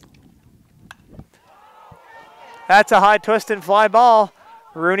 That's a high twist and fly ball.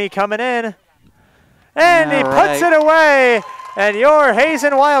 Rooney coming in. And he puts it away. And your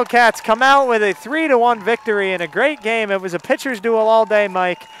Hazen Wildcats come out with a 3-1 victory in a great game. It was a pitcher's duel all day,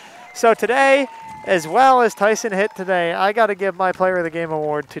 Mike. So today, as well as Tyson hit today, I got to give my Player of the Game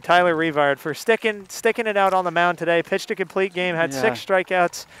award to Tyler Rivard for sticking it out on the mound today. Pitched a complete game, had 6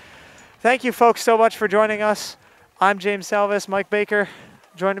 strikeouts. Thank you, folks, so much for joining us. I'm James Salvis. Mike Baker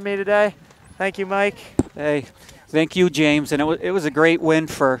joining me today. Thank you, Mike. Hey, thank you, James. And it was a great win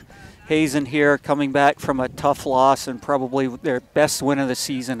for Hazen here, coming back from a tough loss and probably their best win of the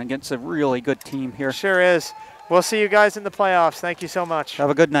season against a really good team here. Sure is. We'll see you guys in the playoffs. Thank you so much. Have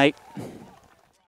a good night.